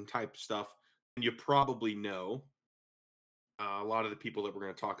Rogan type stuff, and you probably know a lot of the people that we're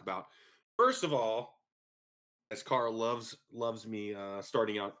going to talk about. First of all, as Carl loves me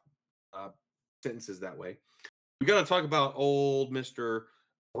starting out uh, sentences that way, we got to talk about old Mister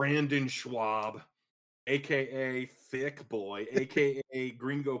Brandon Schwab, aka Thick Boy, aka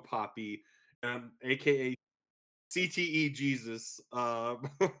Gringo Poppy, aka CTE Jesus.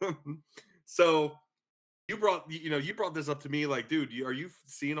 So you brought this up to me, like, dude, are you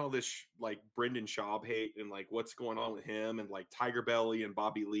seeing all this like Brendan Schaub hate and like what's going on with him and like Tiger Belly and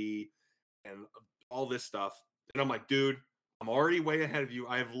Bobby Lee and all this stuff? And I'm like, dude, I'm already way ahead of you.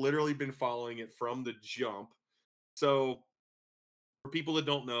 I have literally been following it from the jump. So for people that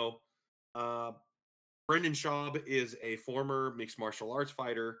don't know, uh, Brendan Schaub is a former mixed martial arts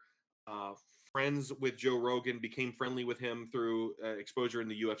fighter. Uh, Friends with Joe Rogan, became friendly with him through exposure in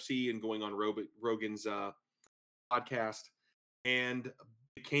the UFC and going on Rogan's podcast, and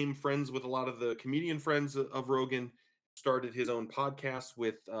became friends with a lot of the comedian friends of Rogan. Started his own podcast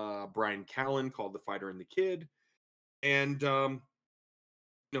with Brian Callen called The Fighter and the Kid. And,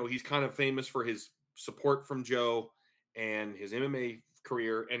 he's kind of famous for his support from Joe and his MMA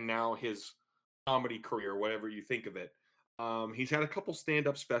career and now his comedy career, whatever you think of it. He's had a couple stand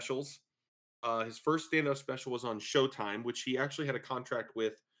up specials. His first stand up special was on Showtime, which he actually had a contract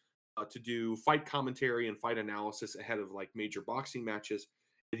with to do fight commentary and fight analysis ahead of like major boxing matches.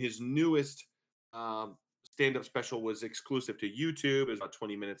 And his newest stand-up special was exclusive to YouTube. It was about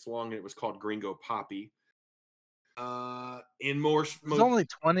 20 minutes long, and it was called Gringo Poppy. In more, It's only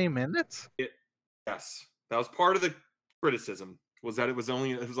 20 minutes. Yes, that was part of the criticism. Was that it was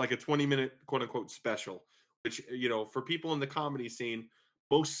like a 20-minute quote unquote special, which for people in the comedy scene,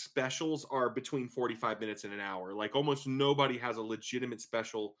 most specials are between 45 minutes and an hour. Like almost nobody has a legitimate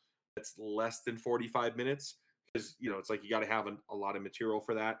special that's less than 45 minutes because it's like you got to have a lot of material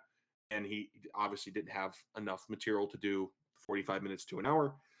for that, and he obviously didn't have enough material to do 45 minutes to an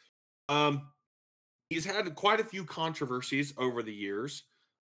hour. He's had quite a few controversies over the years.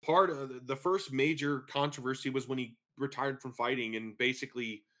 Part of the first major controversy was when he retired from fighting, and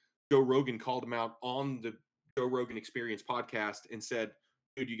basically Joe Rogan called him out on the Joe Rogan Experience podcast and said,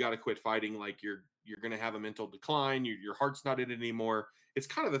 dude, you got to quit fighting. Like you're going to have a mental decline. Your heart's not in it anymore. It's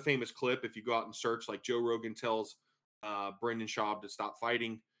kind of a famous clip. If you go out and search, like Joe Rogan tells Brendan Schaub to stop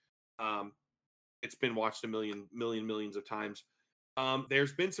fighting. It's been watched millions of times.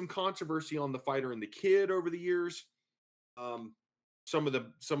 There's been some controversy on The Fighter and the Kid over the years. Some of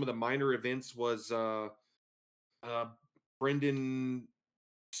the minor events was Brendan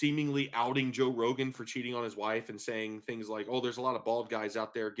seemingly outing Joe Rogan for cheating on his wife and saying things like, "Oh, there's a lot of bald guys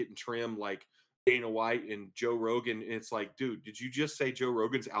out there getting trim like Dana White and Joe Rogan." And it's like, dude, did you just say Joe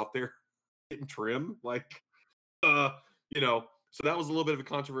Rogan's out there getting trim? Like, so that was a little bit of a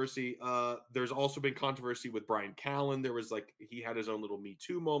controversy. There's also been controversy with Brian Callen. There was like he had his own little Me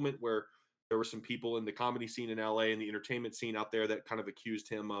Too moment where there were some people in the comedy scene in LA and the entertainment scene out there that kind of accused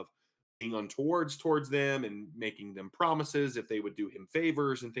him of being untoward towards them and making them promises if they would do him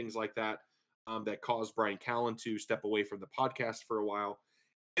favors and things like that. That caused Brian Callen to step away from the podcast for a while.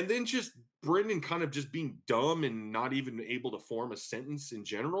 And then just Brendan kind of just being dumb and not even able to form a sentence in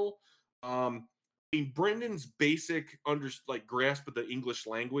general. I mean, Brendan's basic grasp of the English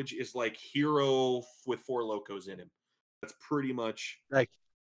language is like hero with four locos in him. That's pretty much Like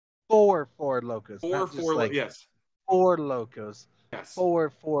four locos, four not just like yes. four locos. Yes.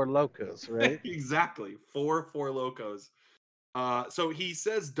 Four locos, right? Exactly. Four locos. So he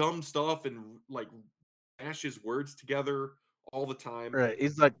says dumb stuff and like mashes words together all the time. Right.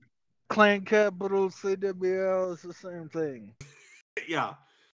 He's like clan capital CWL is the same thing. Yeah.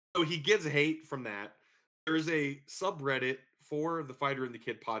 So he gets hate from that. There's a subreddit for the Fighter and the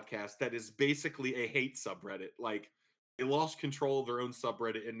Kid podcast that is basically a hate subreddit. Like They lost control of their own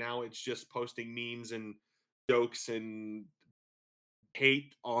subreddit, and now it's just posting memes and jokes and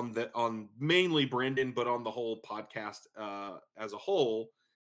hate on mainly Brendan, but on the whole podcast as a whole.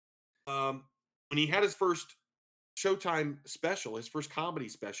 When he had his first Showtime special, his first comedy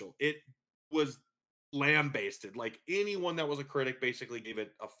special, it was lambasted. Like anyone that was a critic basically gave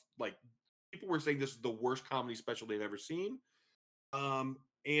it like people were saying this is the worst comedy special they've ever seen.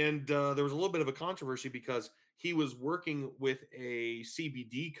 And there was a little bit of a controversy because he was working with a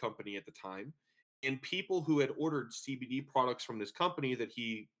CBD company at the time, and people who had ordered CBD products from this company that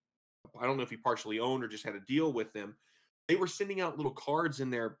I don't know if he partially owned or just had a deal with them, they were sending out little cards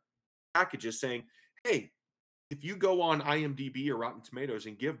in their packages saying, "Hey, if you go on IMDb or Rotten Tomatoes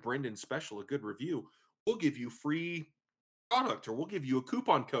and give Brendan Special a good review, we'll give you free product or we'll give you a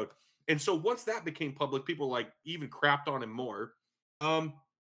coupon code." And so once that became public, people like even crapped on him more. And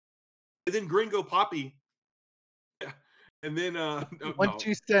then Gringo Poppy, and then Once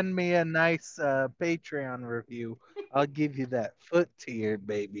you send me a nice Patreon review, I'll give you that foot tier,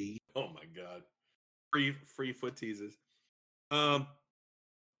 baby. oh my god, free foot teases. Um,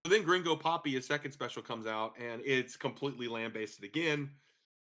 but then Gringo Poppy, his second special comes out, and it's completely lambasted again.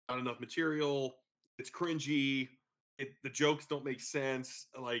 Not enough material. It's cringy. The jokes don't make sense.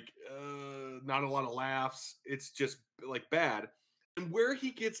 Like, not a lot of laughs. It's just like bad. And where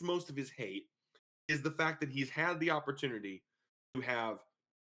he gets most of his hate is the fact that he's had the opportunity to have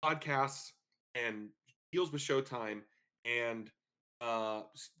podcasts and deals with Showtime and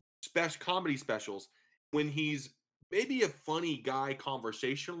special comedy specials when he's maybe a funny guy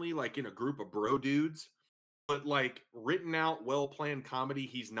conversationally, like in a group of bro dudes, but like written out, well planned comedy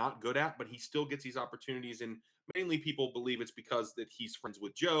he's not good at, but he still gets these opportunities. And mainly people believe it's because that he's friends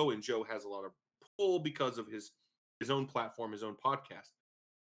with Joe, and Joe has a lot of pull because of his own platform, his own podcast.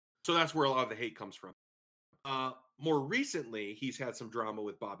 So that's where a lot of the hate comes from. More recently, he's had some drama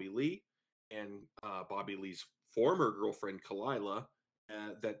with Bobby Lee and Bobby Lee's former girlfriend, Kalila.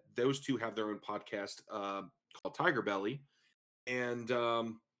 That those two have their own podcast called Tiger Belly. And,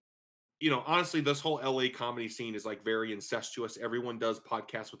 honestly, this whole LA comedy scene is like very incestuous. Everyone does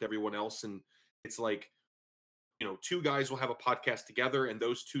podcasts with everyone else. And it's like, two guys will have a podcast together, and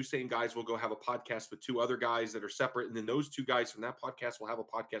those two same guys will go have a podcast with two other guys that are separate. And then those two guys from that podcast will have a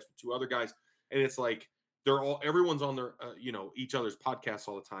podcast with two other guys. And it's like, everyone's on their each other's podcasts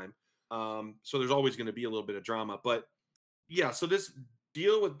all the time, so there's always going to be a little bit of drama. But yeah, so this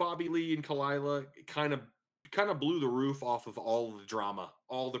deal with Bobby Lee and Kalila kind of blew the roof off of all the drama,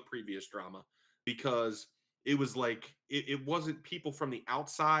 all the previous drama, because it was like it wasn't people from the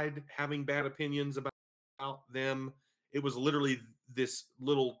outside having bad opinions about them. It was literally this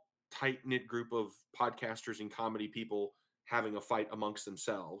little tight knit group of podcasters and comedy people having a fight amongst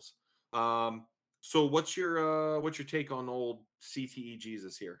themselves. So what's your take on old CTE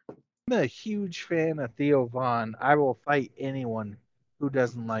Jesus here? I'm a huge fan of Theo Vaughn. I will fight anyone who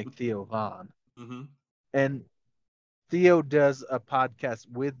doesn't like Theo Vaughn. Mm-hmm. And Theo does a podcast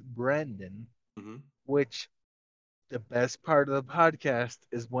with Brendan, Mm-hmm. which the best part of the podcast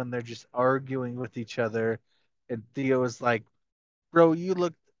is when they're just arguing with each other. And Theo is like, "Bro, you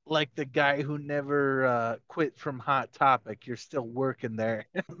look like the guy who never quit from Hot Topic. You're still working there."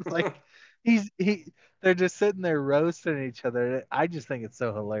 Like they're just sitting there roasting each other. I just think it's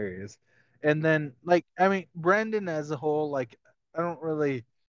so hilarious. And then Brendan as a whole, like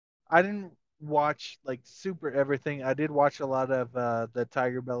I didn't watch like super everything. I did watch a lot of the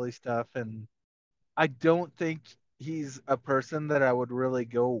Tiger Belly stuff, and I don't think he's a person that I would really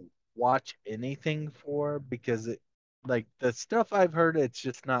go watch anything for because like the stuff I've heard, it's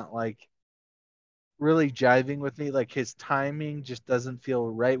just not like really jiving with me. Like his timing just doesn't feel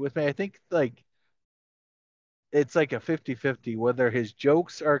right with me. I think like it's like a 50-50 whether his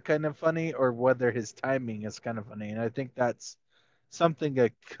jokes are kind of funny or whether his timing is kind of funny. And I think that's something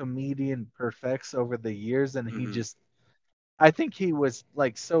a comedian perfects over the years. And Mm-hmm. I think he was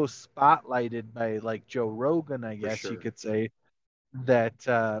like so spotlighted by like Joe Rogan, I For guess you sure. could say,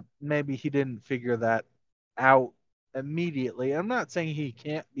 that maybe he didn't figure that out immediately. I'm not saying he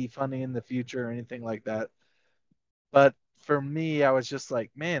can't be funny in the future or anything like that, but for me, I was just like,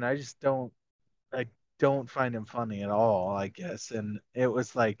 man, I don't find him funny at all, I guess. And it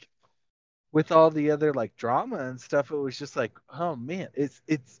was like with all the other like drama and stuff, it was just like, oh man, it's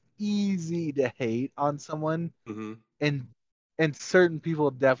easy to hate on someone, Mm-hmm. and certain people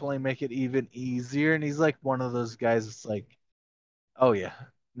definitely make it even easier. And he's like one of those guys. It's like, oh yeah,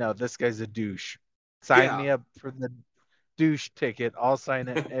 no, this guy's a douche. Sign Yeah. me up for the douche ticket. I'll sign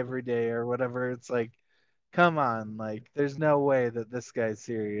it every day or whatever. It's like, come on, like there's no way that this guy's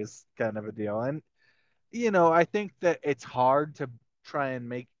serious, kind of a deal. And I think that it's hard to try and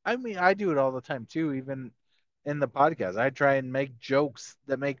make. I mean, I do it all the time too, even in the podcast. I try and make jokes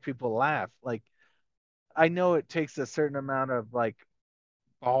that make people laugh. Like, I know it takes a certain amount of like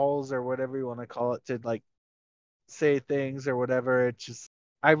balls or whatever you want to call it to like say things or whatever. It just,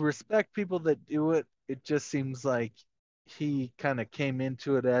 I respect people that do it. It just seems like he kind of came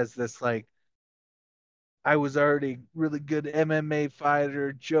into it as this like, I was already really good MMA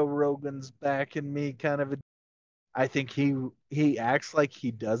fighter. Joe Rogan's backing me, kind of a. I think he acts like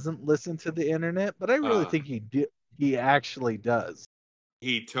he doesn't listen to the internet, but I really Uh, think he actually does.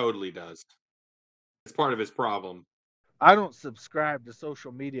 he totally does. It's part of his problem. I don't subscribe to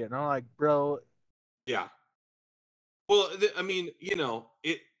social media, and I'm like, bro, Yeah. Well, I mean,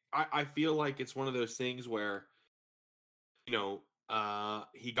 it. I feel like it's one of those things where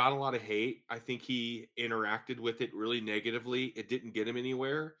he got a lot of hate. I think he interacted with it really negatively. It didn't get him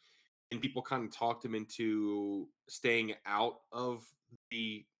anywhere, and people kind of talked him into staying out of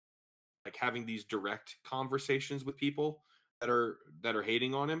the like having these direct conversations with people that are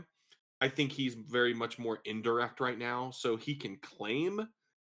hating on him. I think he's very much more indirect right now, so he can claim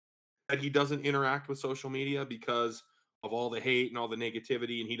that he doesn't interact with social media because of all the hate and all the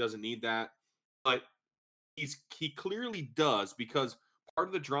negativity, and he doesn't need that. But he clearly does, because part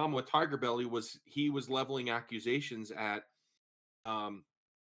of the drama with Tiger Belly was he was leveling accusations at um,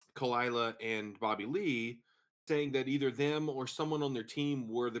 Kalila and Bobby Lee, saying that either them or someone on their team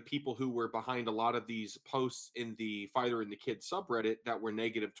were the people who were behind a lot of these posts in the Fighter and the Kid subreddit that were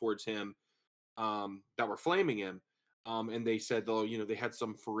negative towards him, that were flaming him. And they said, though, they had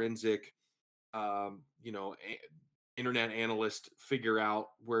some forensic, um, you know, internet analyst figure out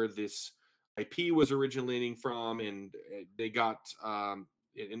where this IP was originating from, and they got an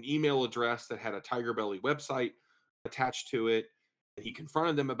email address that had a Tiger Belly website attached to it. And he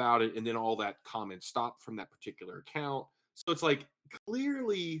confronted them about it, and then all that comment stopped from that particular account. So it's like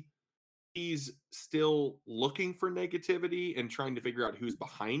clearly he's still looking for negativity and trying to figure out who's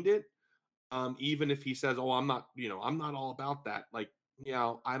behind it. Even if he says, "Oh, I'm not all about that." Like,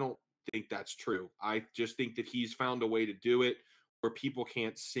 I don't think that's true. I just think that he's found a way to do it where people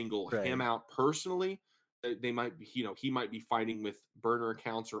can't single him right, out personally. They might be, he might be fighting with burner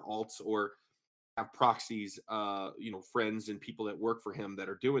accounts or alts, or have proxies, friends and people that work for him that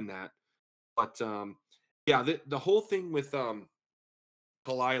are doing that. But yeah, the whole thing with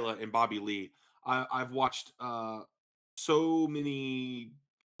Kalila and Bobby Lee, I've watched so many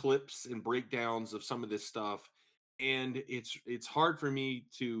clips and breakdowns of some of this stuff, and it's hard for me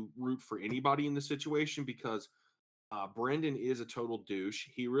to root for anybody in the situation, because Brendan is a total douche.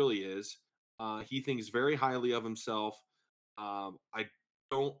 He really is. He thinks very highly of himself. I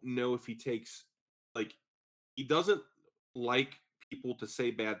don't know if he takes, like, he doesn't like people to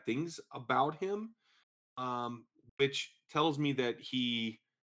say bad things about him, um, which tells me that he's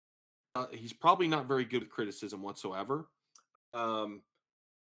probably not very good with criticism whatsoever. Um,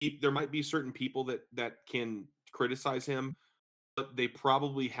 there might be certain people that can criticize him, but they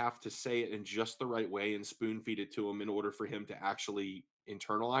probably have to say it in just the right way and spoon feed it to him in order for him to actually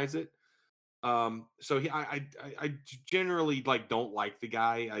internalize it. So I generally like don't like the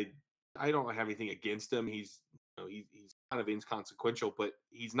guy. I don't have anything against him. He's kind of inconsequential, but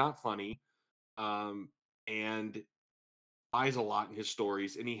he's not funny. Um, and lies a lot in his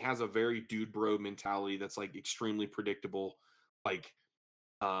stories, and he has a very dude bro mentality that's like extremely predictable. Like,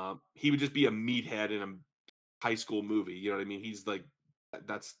 he would just be a meathead in a high school movie. You know what I mean? He's like,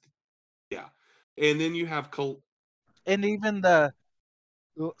 that's yeah. And then you have and even the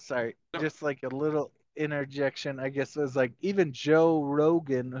sorry, no, just like a little interjection, I guess was like even Joe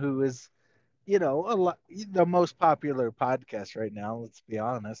Rogan, who is a lot the most popular podcast right now. Let's be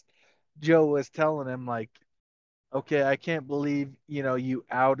honest. Joe was telling him like, okay, I can't believe you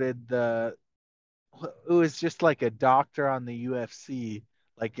outed the who was just like a doctor on the UFC,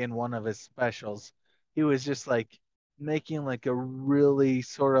 like in one of his specials. He was just like making like a really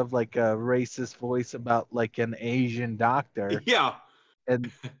sort of like a racist voice about like an Asian doctor. yeah.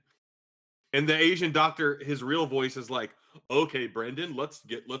 And And the Asian doctor, his real voice is like, "Okay, Brendan, let's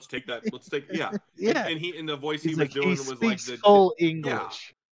take yeah." And yeah, the voice he he's was like he doing was like speaks full yeah,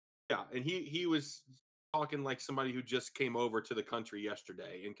 English. yeah, and he was talking like somebody who just came over to the country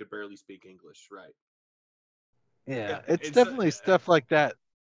yesterday and could barely speak English, right? Yeah, Yeah, it's it's definitely stuff like that.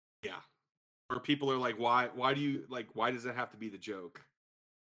 yeah, where people are like, why do you like, why does it have to be the joke?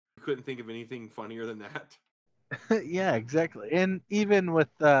 You couldn't think of anything funnier than that. Yeah, exactly. And even with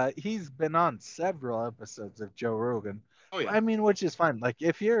he's been on several episodes of Joe Rogan. Oh yeah, I mean, which is fine. Like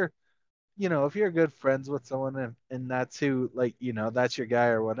if you're good friends with someone and that's who like, that's your guy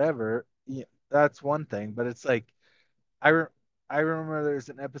or whatever, that's one thing, but it's like I re- I remember there's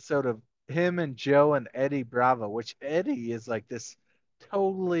an episode of him and Joe and Eddie Bravo, which Eddie is like this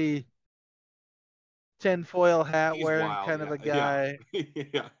totally tinfoil hat He's wearing wild. kind of Yeah. a Yeah. guy.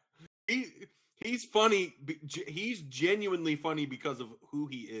 Yeah. He he's funny. He's genuinely funny because of who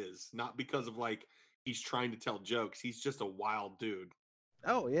he is, not because of like he's trying to tell jokes. He's just a wild dude.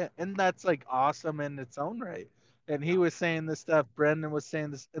 Oh yeah, and that's like awesome in its own right. And he Yeah. was saying this stuff, Brendan was saying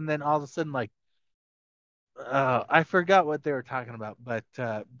this, and then all of a sudden, like, I forgot what they were talking about, but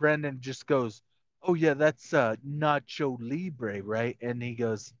Brendan just goes, "Oh yeah, that's Nacho Libre, right?" And he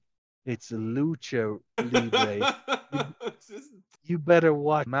goes, "It's Lucha Libre. You Just you better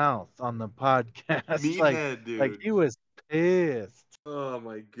watch your mouth on the podcast." meathead, Like dude. he was pissed. Oh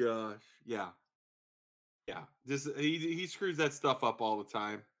my gosh. Yeah. Yeah. Just he screws that stuff up all the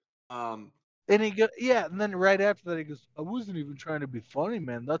time. Um And he go, yeah, and then right after that he goes, "I wasn't even trying to be funny,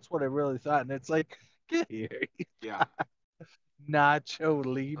 man. That's what I really thought." And it's like, get here. yeah. Nacho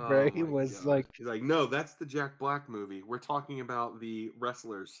Oh Libre my was gosh. like, He's like, "No, that's the Jack Black movie. We're talking about the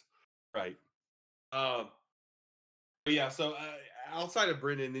wrestlers." Right. Um but yeah, so outside of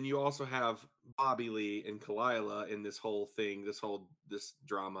Brendan, then you also have Bobby Lee and Kalila in this whole thing, this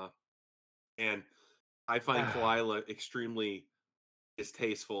drama. And I find ah, Kalila extremely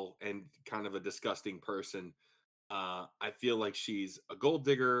distasteful and kind of a disgusting person. I feel like she's a gold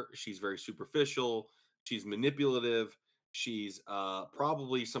digger. She's very superficial. She's manipulative. She's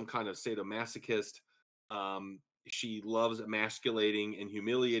probably some kind of sadomasochist. She loves emasculating and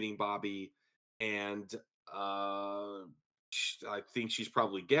humiliating Bobby. And I think she's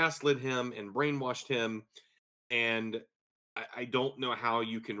probably gaslit him and brainwashed him. And I don't know how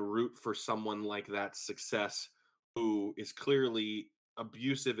you can root for someone like that success who is clearly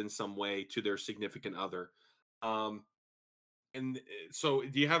abusive in some way to their significant other. Um, and so,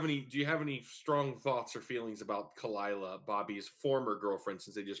 do you have any strong thoughts or feelings about Kalila, Bobby's former girlfriend,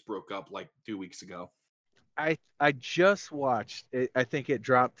 since they just broke up like 2 weeks ago? I just watched it. I think it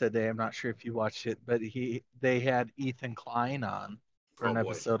dropped today. I'm not sure if you watched it, but they had Ethan Klein on for Oh an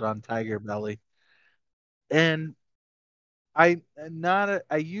boy, episode on Tiger Belly. And I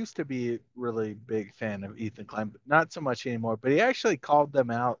used to be a really big fan of Ethan Klein, but not so much anymore. But he actually called them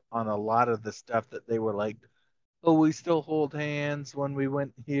out on a lot of the stuff that they were like, "Oh, we still hold hands when we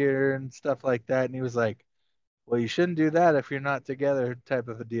went here," and stuff like that. And he was like, "Well, you shouldn't do that if you're not together," type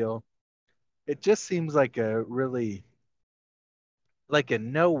of a deal. It just seems like a really like a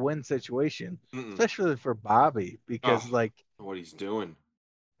no-win situation, mm-mm. especially for Bobby, Oh, because like what he's doing?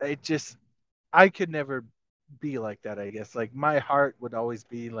 it just I could never be like that, I guess. Like my heart would always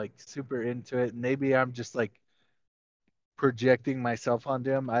be like super into it. Maybe I'm just like projecting myself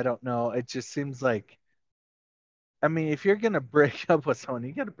onto him. I don't know. It just seems like I mean, if you're gonna break up with someone,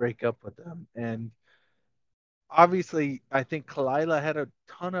 you gotta break up with them. And obviously I think Kalila had a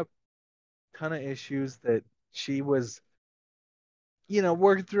ton of issues that she was,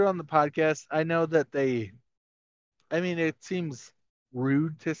 working through on the podcast. I know that I mean, it seems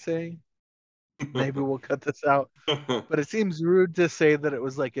rude to say, maybe we'll cut this out, but it seems rude to say that it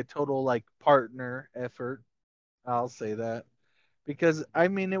was like a total like partner effort. I'll say that because I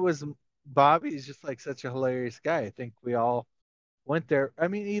mean, it was Bobby's just like such a hilarious guy. I think we all went there. I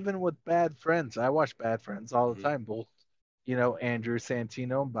mean, even with Bad Friends, I watch Bad Friends all the Mhm. time. Both, Andrew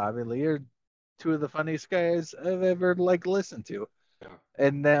Santino and Bobby Lee are two of the funniest guys I've ever like listened to. Yeah,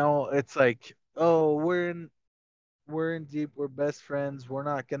 And now it's like, oh, we're in deep, we're best friends, we're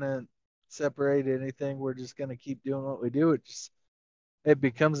not gonna separate anything, we're just gonna keep doing what we do. It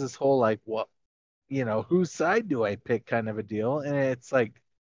becomes this whole like, what, whose side do I pick kind of a deal. And it's like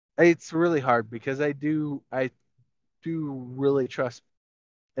it's really hard because I do really trust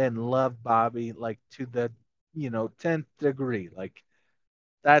and love Bobby like to the 10th degree. Like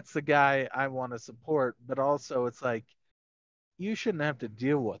that's the guy I want to support, but also it's like you shouldn't have to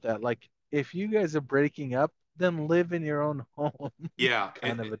deal with that. Like if you guys are breaking up, then live in your own home yeah.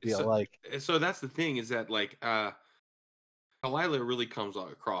 kind of a deal. Like, So that's the thing is that like Kalila really comes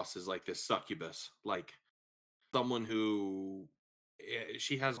across as like this succubus, like someone who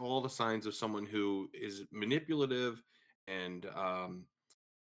she has all the signs of someone who is manipulative and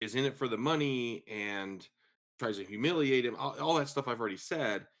is in it for the money and tries to humiliate him, all that stuff I've already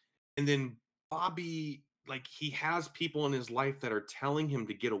said. And then Bobby, like he has people in his life that are telling him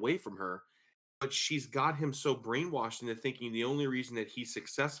to get away from her, but she's got him so brainwashed into thinking the only reason that he's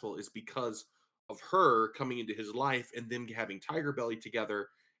successful is because of her coming into his life and them having Tiger Belly together.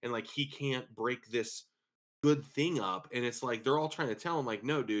 And like he can't break this good thing up. And it's like they're all trying to tell him, like,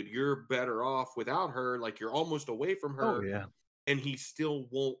 no, dude, you're better off without her. Like you're almost away from oh her. yeah, And he still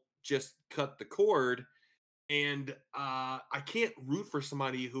won't just cut the cord. And I can't root for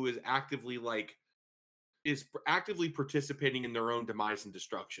somebody who is actively participating in their own demise and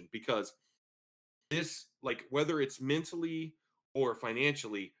destruction, because this, like, whether it's mentally or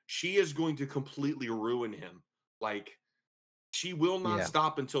financially, she is going to completely ruin him. Like, she will not Yeah.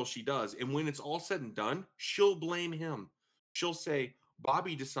 stop until she does. And when it's all said and done, she'll blame him. She'll say,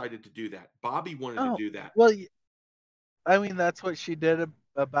 Bobby decided to do that. Bobby wanted to Oh, do that. well, I mean, that's what she did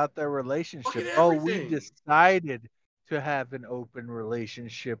about their Look at relationship. Oh, we everything. decided to have an open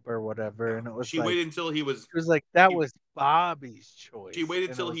relationship or whatever. Yeah. And it was She like, waited until he was it was like, that he, was Bobby's she choice. waited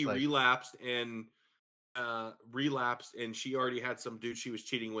And it till he was like, relapsed, and she already had some dude she was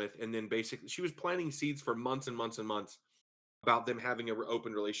cheating with, and then basically she was planting seeds for months and months and months about them having an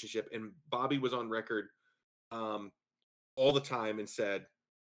open relationship. And Bobby was on record um, all the time and said,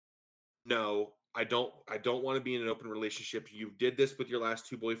 no, I don't want to be in an open relationship. You did this with your last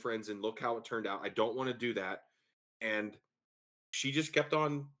two boyfriends and look how it turned out. I don't want to do that. And she just kept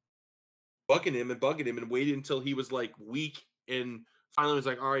on bugging him and waited until he was like weak, and finally was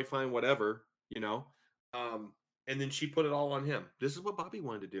like, all right, fine, whatever, you know. Um, and then she put it all on him. This is what Bobby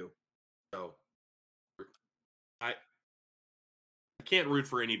wanted to do. So I can't root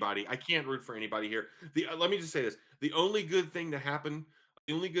for anybody. I can't root for anybody here. Let me just say this: the only good thing to happen,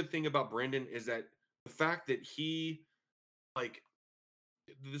 the only good thing about Brendan is that the fact that he, like,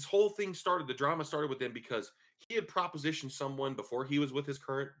 this whole thing started. The drama started with him because he had propositioned someone before he was with his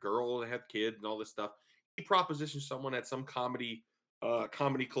current girl and had kids and all this stuff. He propositioned someone at some comedy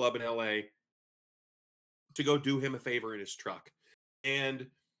club in LA to go do him a favor in his truck, and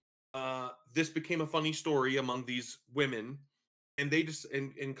this became a funny story among these women. And they just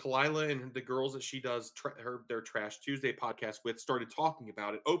and Kalila and the girls that she does their Trash Tuesday podcast with started talking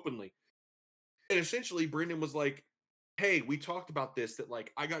about it openly. And essentially, Brendan was like, "Hey, we talked about this. That,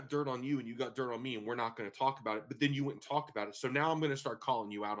 like, I got dirt on you and you got dirt on me, and we're not going to talk about it. But then you went and talked about it. So now I'm going to start calling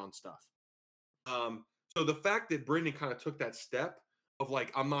you out on stuff." Um, so the fact that Brendan kind of took that step of,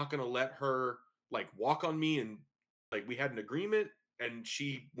 like, I'm not going to let her, like, walk on me, and, like, we had an agreement and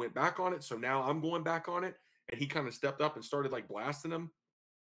she went back on it. So now I'm going back on it. And he kind of stepped up and started, like, blasting him.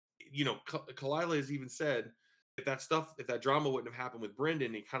 You know, Kalila has even said, if that drama wouldn't have happened with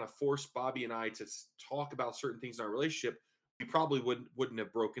Brendan, it kind of forced Bobby and I to talk about certain things in our relationship, we probably wouldn't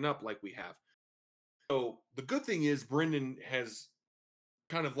have broken up like we have. So the good thing is Brendan has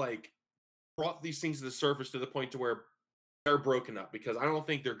kind of, like, brought these things to the surface to the point to where they're broken up, because I don't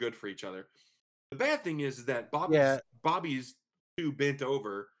think they're good for each other. The bad thing is that yeah, Bobby's too bent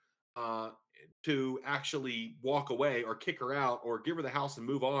over uh, to actually walk away or kick her out or give her the house and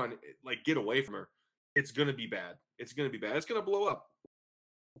move on. Like, get away from her. It's gonna be bad. It's gonna be bad. It's gonna blow up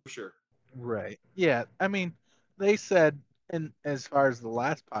for sure. right. Yeah. I mean, they said, and as far as the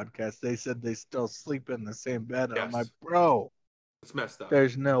last podcast, they said they still sleep in the same bed. And I'm like, Yes, bro, it's messed up.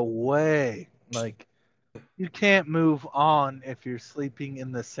 there's no way. Like, you can't move on if you're sleeping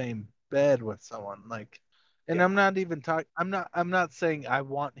in the same bed with someone. Like, and Yeah. I'm not even talking, I'm not saying I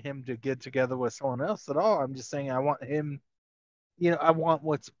want him to get together with someone else at all. I'm just saying I want him, I want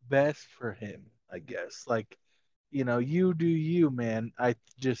what's best for him, I guess. Like, you do you, man. I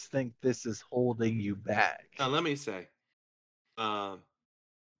just think this is holding you back. Now let me say, um,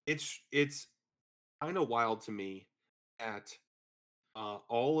 it's kind of wild to me that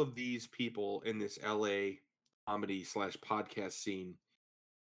all of these people in this LA comedy slash podcast scene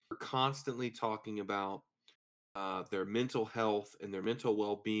are constantly talking about their mental health and their mental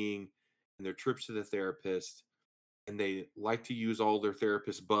well-being and their trips to the therapist, and they like to use all their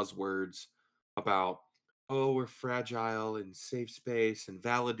therapist buzzwords about, oh, we're fragile and safe space and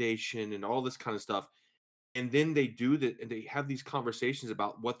validation and all this kind of stuff. And then they do that, and they have these conversations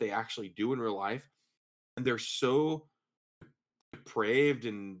about what they actually do in real life, and they're so depraved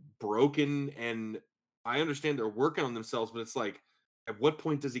and broken. And I understand they're working on themselves, but it's like, at what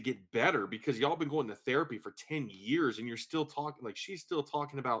point does it get better? Because y'all been going to therapy for 10 years and you're still talking, like, she's still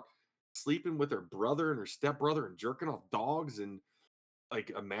talking about sleeping with her brother and her stepbrother and jerking off dogs and,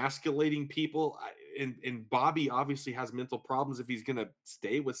 like, emasculating people. And Bobby obviously has mental problems if he's going to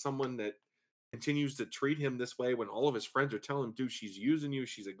stay with someone that continues to treat him this way when all of his friends are telling him, dude, she's using you,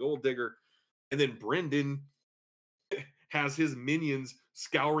 she's a gold digger. And then Brendan has his minions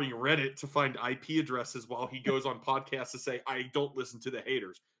scouring Reddit to find IP addresses while he goes on podcasts to say, I don't listen to the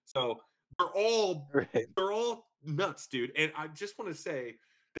haters. So they're all Right. they're all nuts, dude. And I just want to say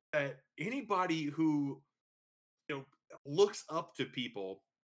that anybody who, you know, looks up to people,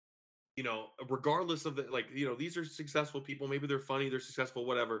 regardless of the, like, these are successful people, maybe they're funny, they're successful,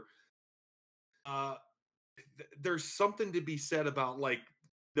 whatever. Uh there's something to be said about, like,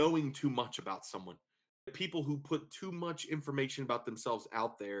 knowing too much about someone. People who put too much information about themselves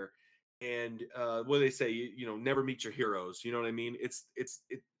out there, and what do they say? Never meet your heroes. You know what I mean? This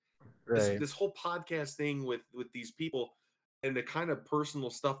Right. this whole podcast thing with these people and the kind of personal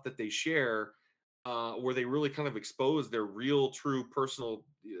stuff that they share, where they really kind of expose their real, true, personal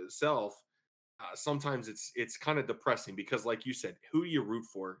self. Sometimes it's kind of depressing because, like you said, who do you root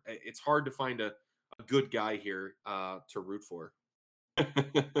for? It's hard to find a good guy here to root for.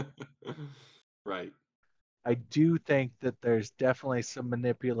 Right. I do think that there's definitely some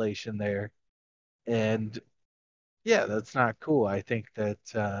manipulation there. And yeah, that's not cool. I think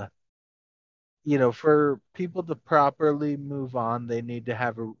that, for people to properly move on, they need to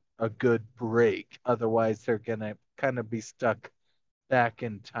have a good break. Otherwise, they're going to kind of be stuck back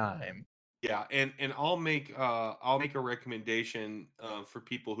in time. Yeah, and I'll make a recommendation for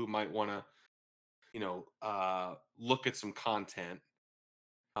people who might want to look at some content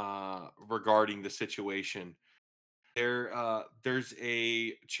regarding the situation. There's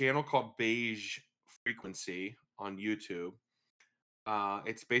a channel called Beige Frequency on YouTube.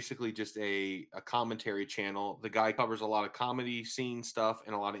 It's basically just a commentary channel. The guy covers a lot of comedy scene stuff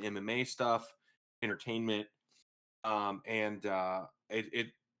and a lot of MMA stuff, entertainment, and I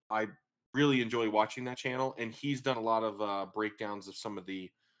really enjoy watching that channel. And he's done a lot of breakdowns of some of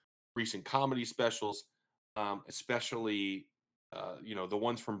the recent comedy specials, especially the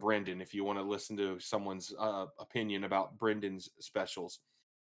ones from Brendan. If you want to listen to someone's opinion about Brendan's specials,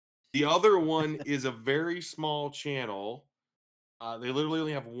 the other one is a very small channel. They literally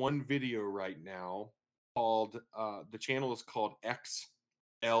only have one video right now. Called the channel is called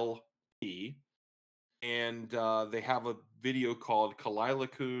XLP, and they have a video called Kalila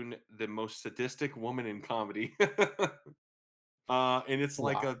Kun, the most sadistic woman in comedy. And it's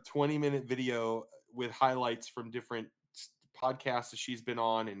like Wow. a 20-minute video with highlights from different podcasts that she's been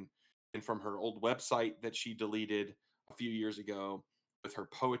on, and from her old website that she deleted a few years ago, with her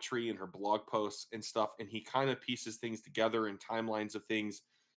poetry and her blog posts and stuff. And he kind of pieces things together in timelines of things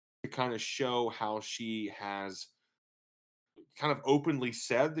to kind of show how she has kind of openly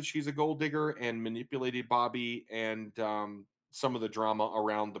said that she's a gold digger and manipulated Bobby, and some of the drama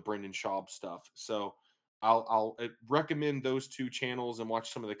around the Brendan Schaub stuff. So I'll recommend those two channels and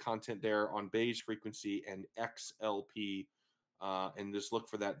watch some of the content there on Beige Frequency and XLP. And just look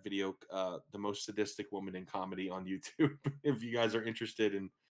for that video, the most sadistic woman in comedy on YouTube, if you guys are interested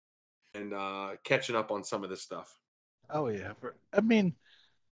in and catching up on some of this stuff. Oh yeah. I mean,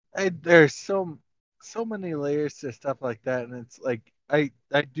 there's so many layers to stuff like that, and it's like I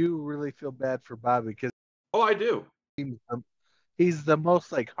do really feel bad for Bobby because Oh, I do. he's the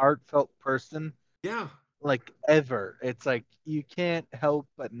most like heartfelt person Yeah. like ever. It's like you can't help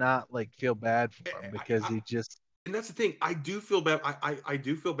but not like feel bad for him because he just And that's the thing. I do feel bad. I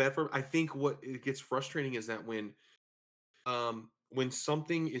do feel bad for him. I think what it gets frustrating is that when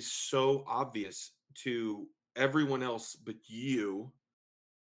something is so obvious to everyone else but you,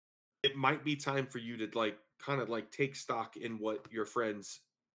 it might be time for you to like kind of like take stock in what your friends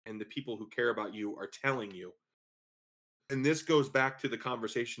and the people who care about you are telling you. And this goes back to the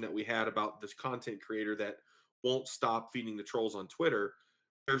conversation that we had about this content creator that won't stop feeding the trolls on Twitter.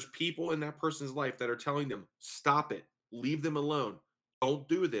 There's people in that person's life that are telling them, stop it, leave them alone, don't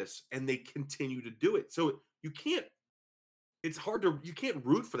do this. And they continue to do it. So it's hard you can't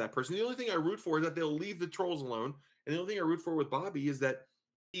root for that person. The only thing I root for is that they'll leave the trolls alone. And the only thing I root for with Bobby is that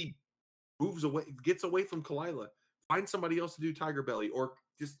he moves away, gets away from Kalila, find somebody else to do Tiger Belly, or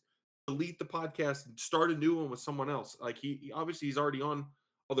just delete the podcast and start a new one with someone else. Like obviously he's already on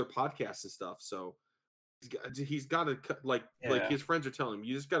other podcasts and stuff. So he's got to cut, like yeah, his friends are telling him,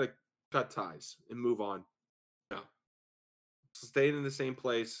 you just got to cut ties and move on. Yeah, staying in the same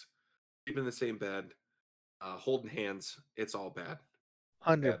place, sleeping in the same bed, holding hands. It's all bad.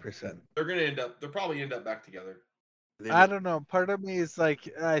 Bad. 100%. They'll probably end up back together. And then I don't know. Part of me is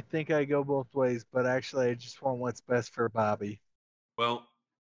like I think I go both ways, but actually I just want what's best for Bobby. well,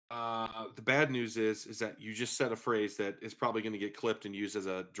 the bad news is that you just said a phrase that is probably going to get clipped and used as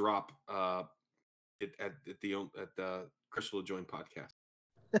a drop at the Crystal Join podcast.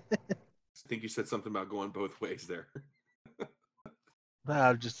 I think you said something about going both ways there.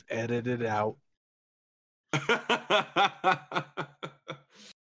 I'll just edit it out. That's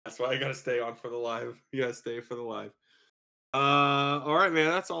why I gotta stay on for the live. You gotta stay for the live. All right, man.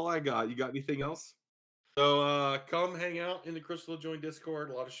 That's all I got. You got anything else? So come hang out in the Crystal Join Discord.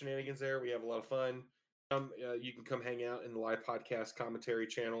 A lot of shenanigans there. We have a lot of fun. You can come hang out in the live podcast commentary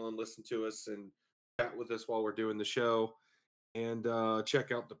channel and listen to us and chat with us while we're doing the show. And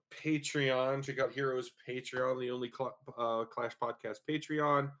check out the Patreon. Check out Heroes Patreon, the only Clash Podcast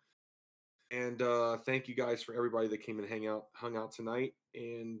Patreon. And thank you guys for everybody that came and hung out tonight.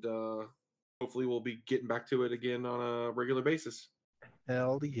 And hopefully we'll be getting back to it again on a regular basis.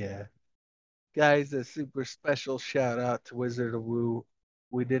 Hell yeah. Guys, a super special shout out to Wizard of Woo.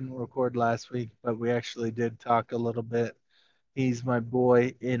 We didn't record last week, but we actually did talk a little bit. He's my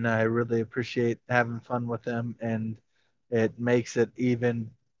boy, and I really appreciate having fun with him. And it makes it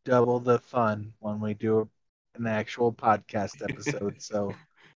even double the fun when we do an actual podcast episode. So,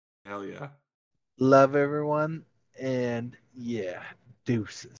 Hell yeah. love everyone, and yeah,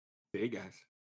 deuces. Hey guys.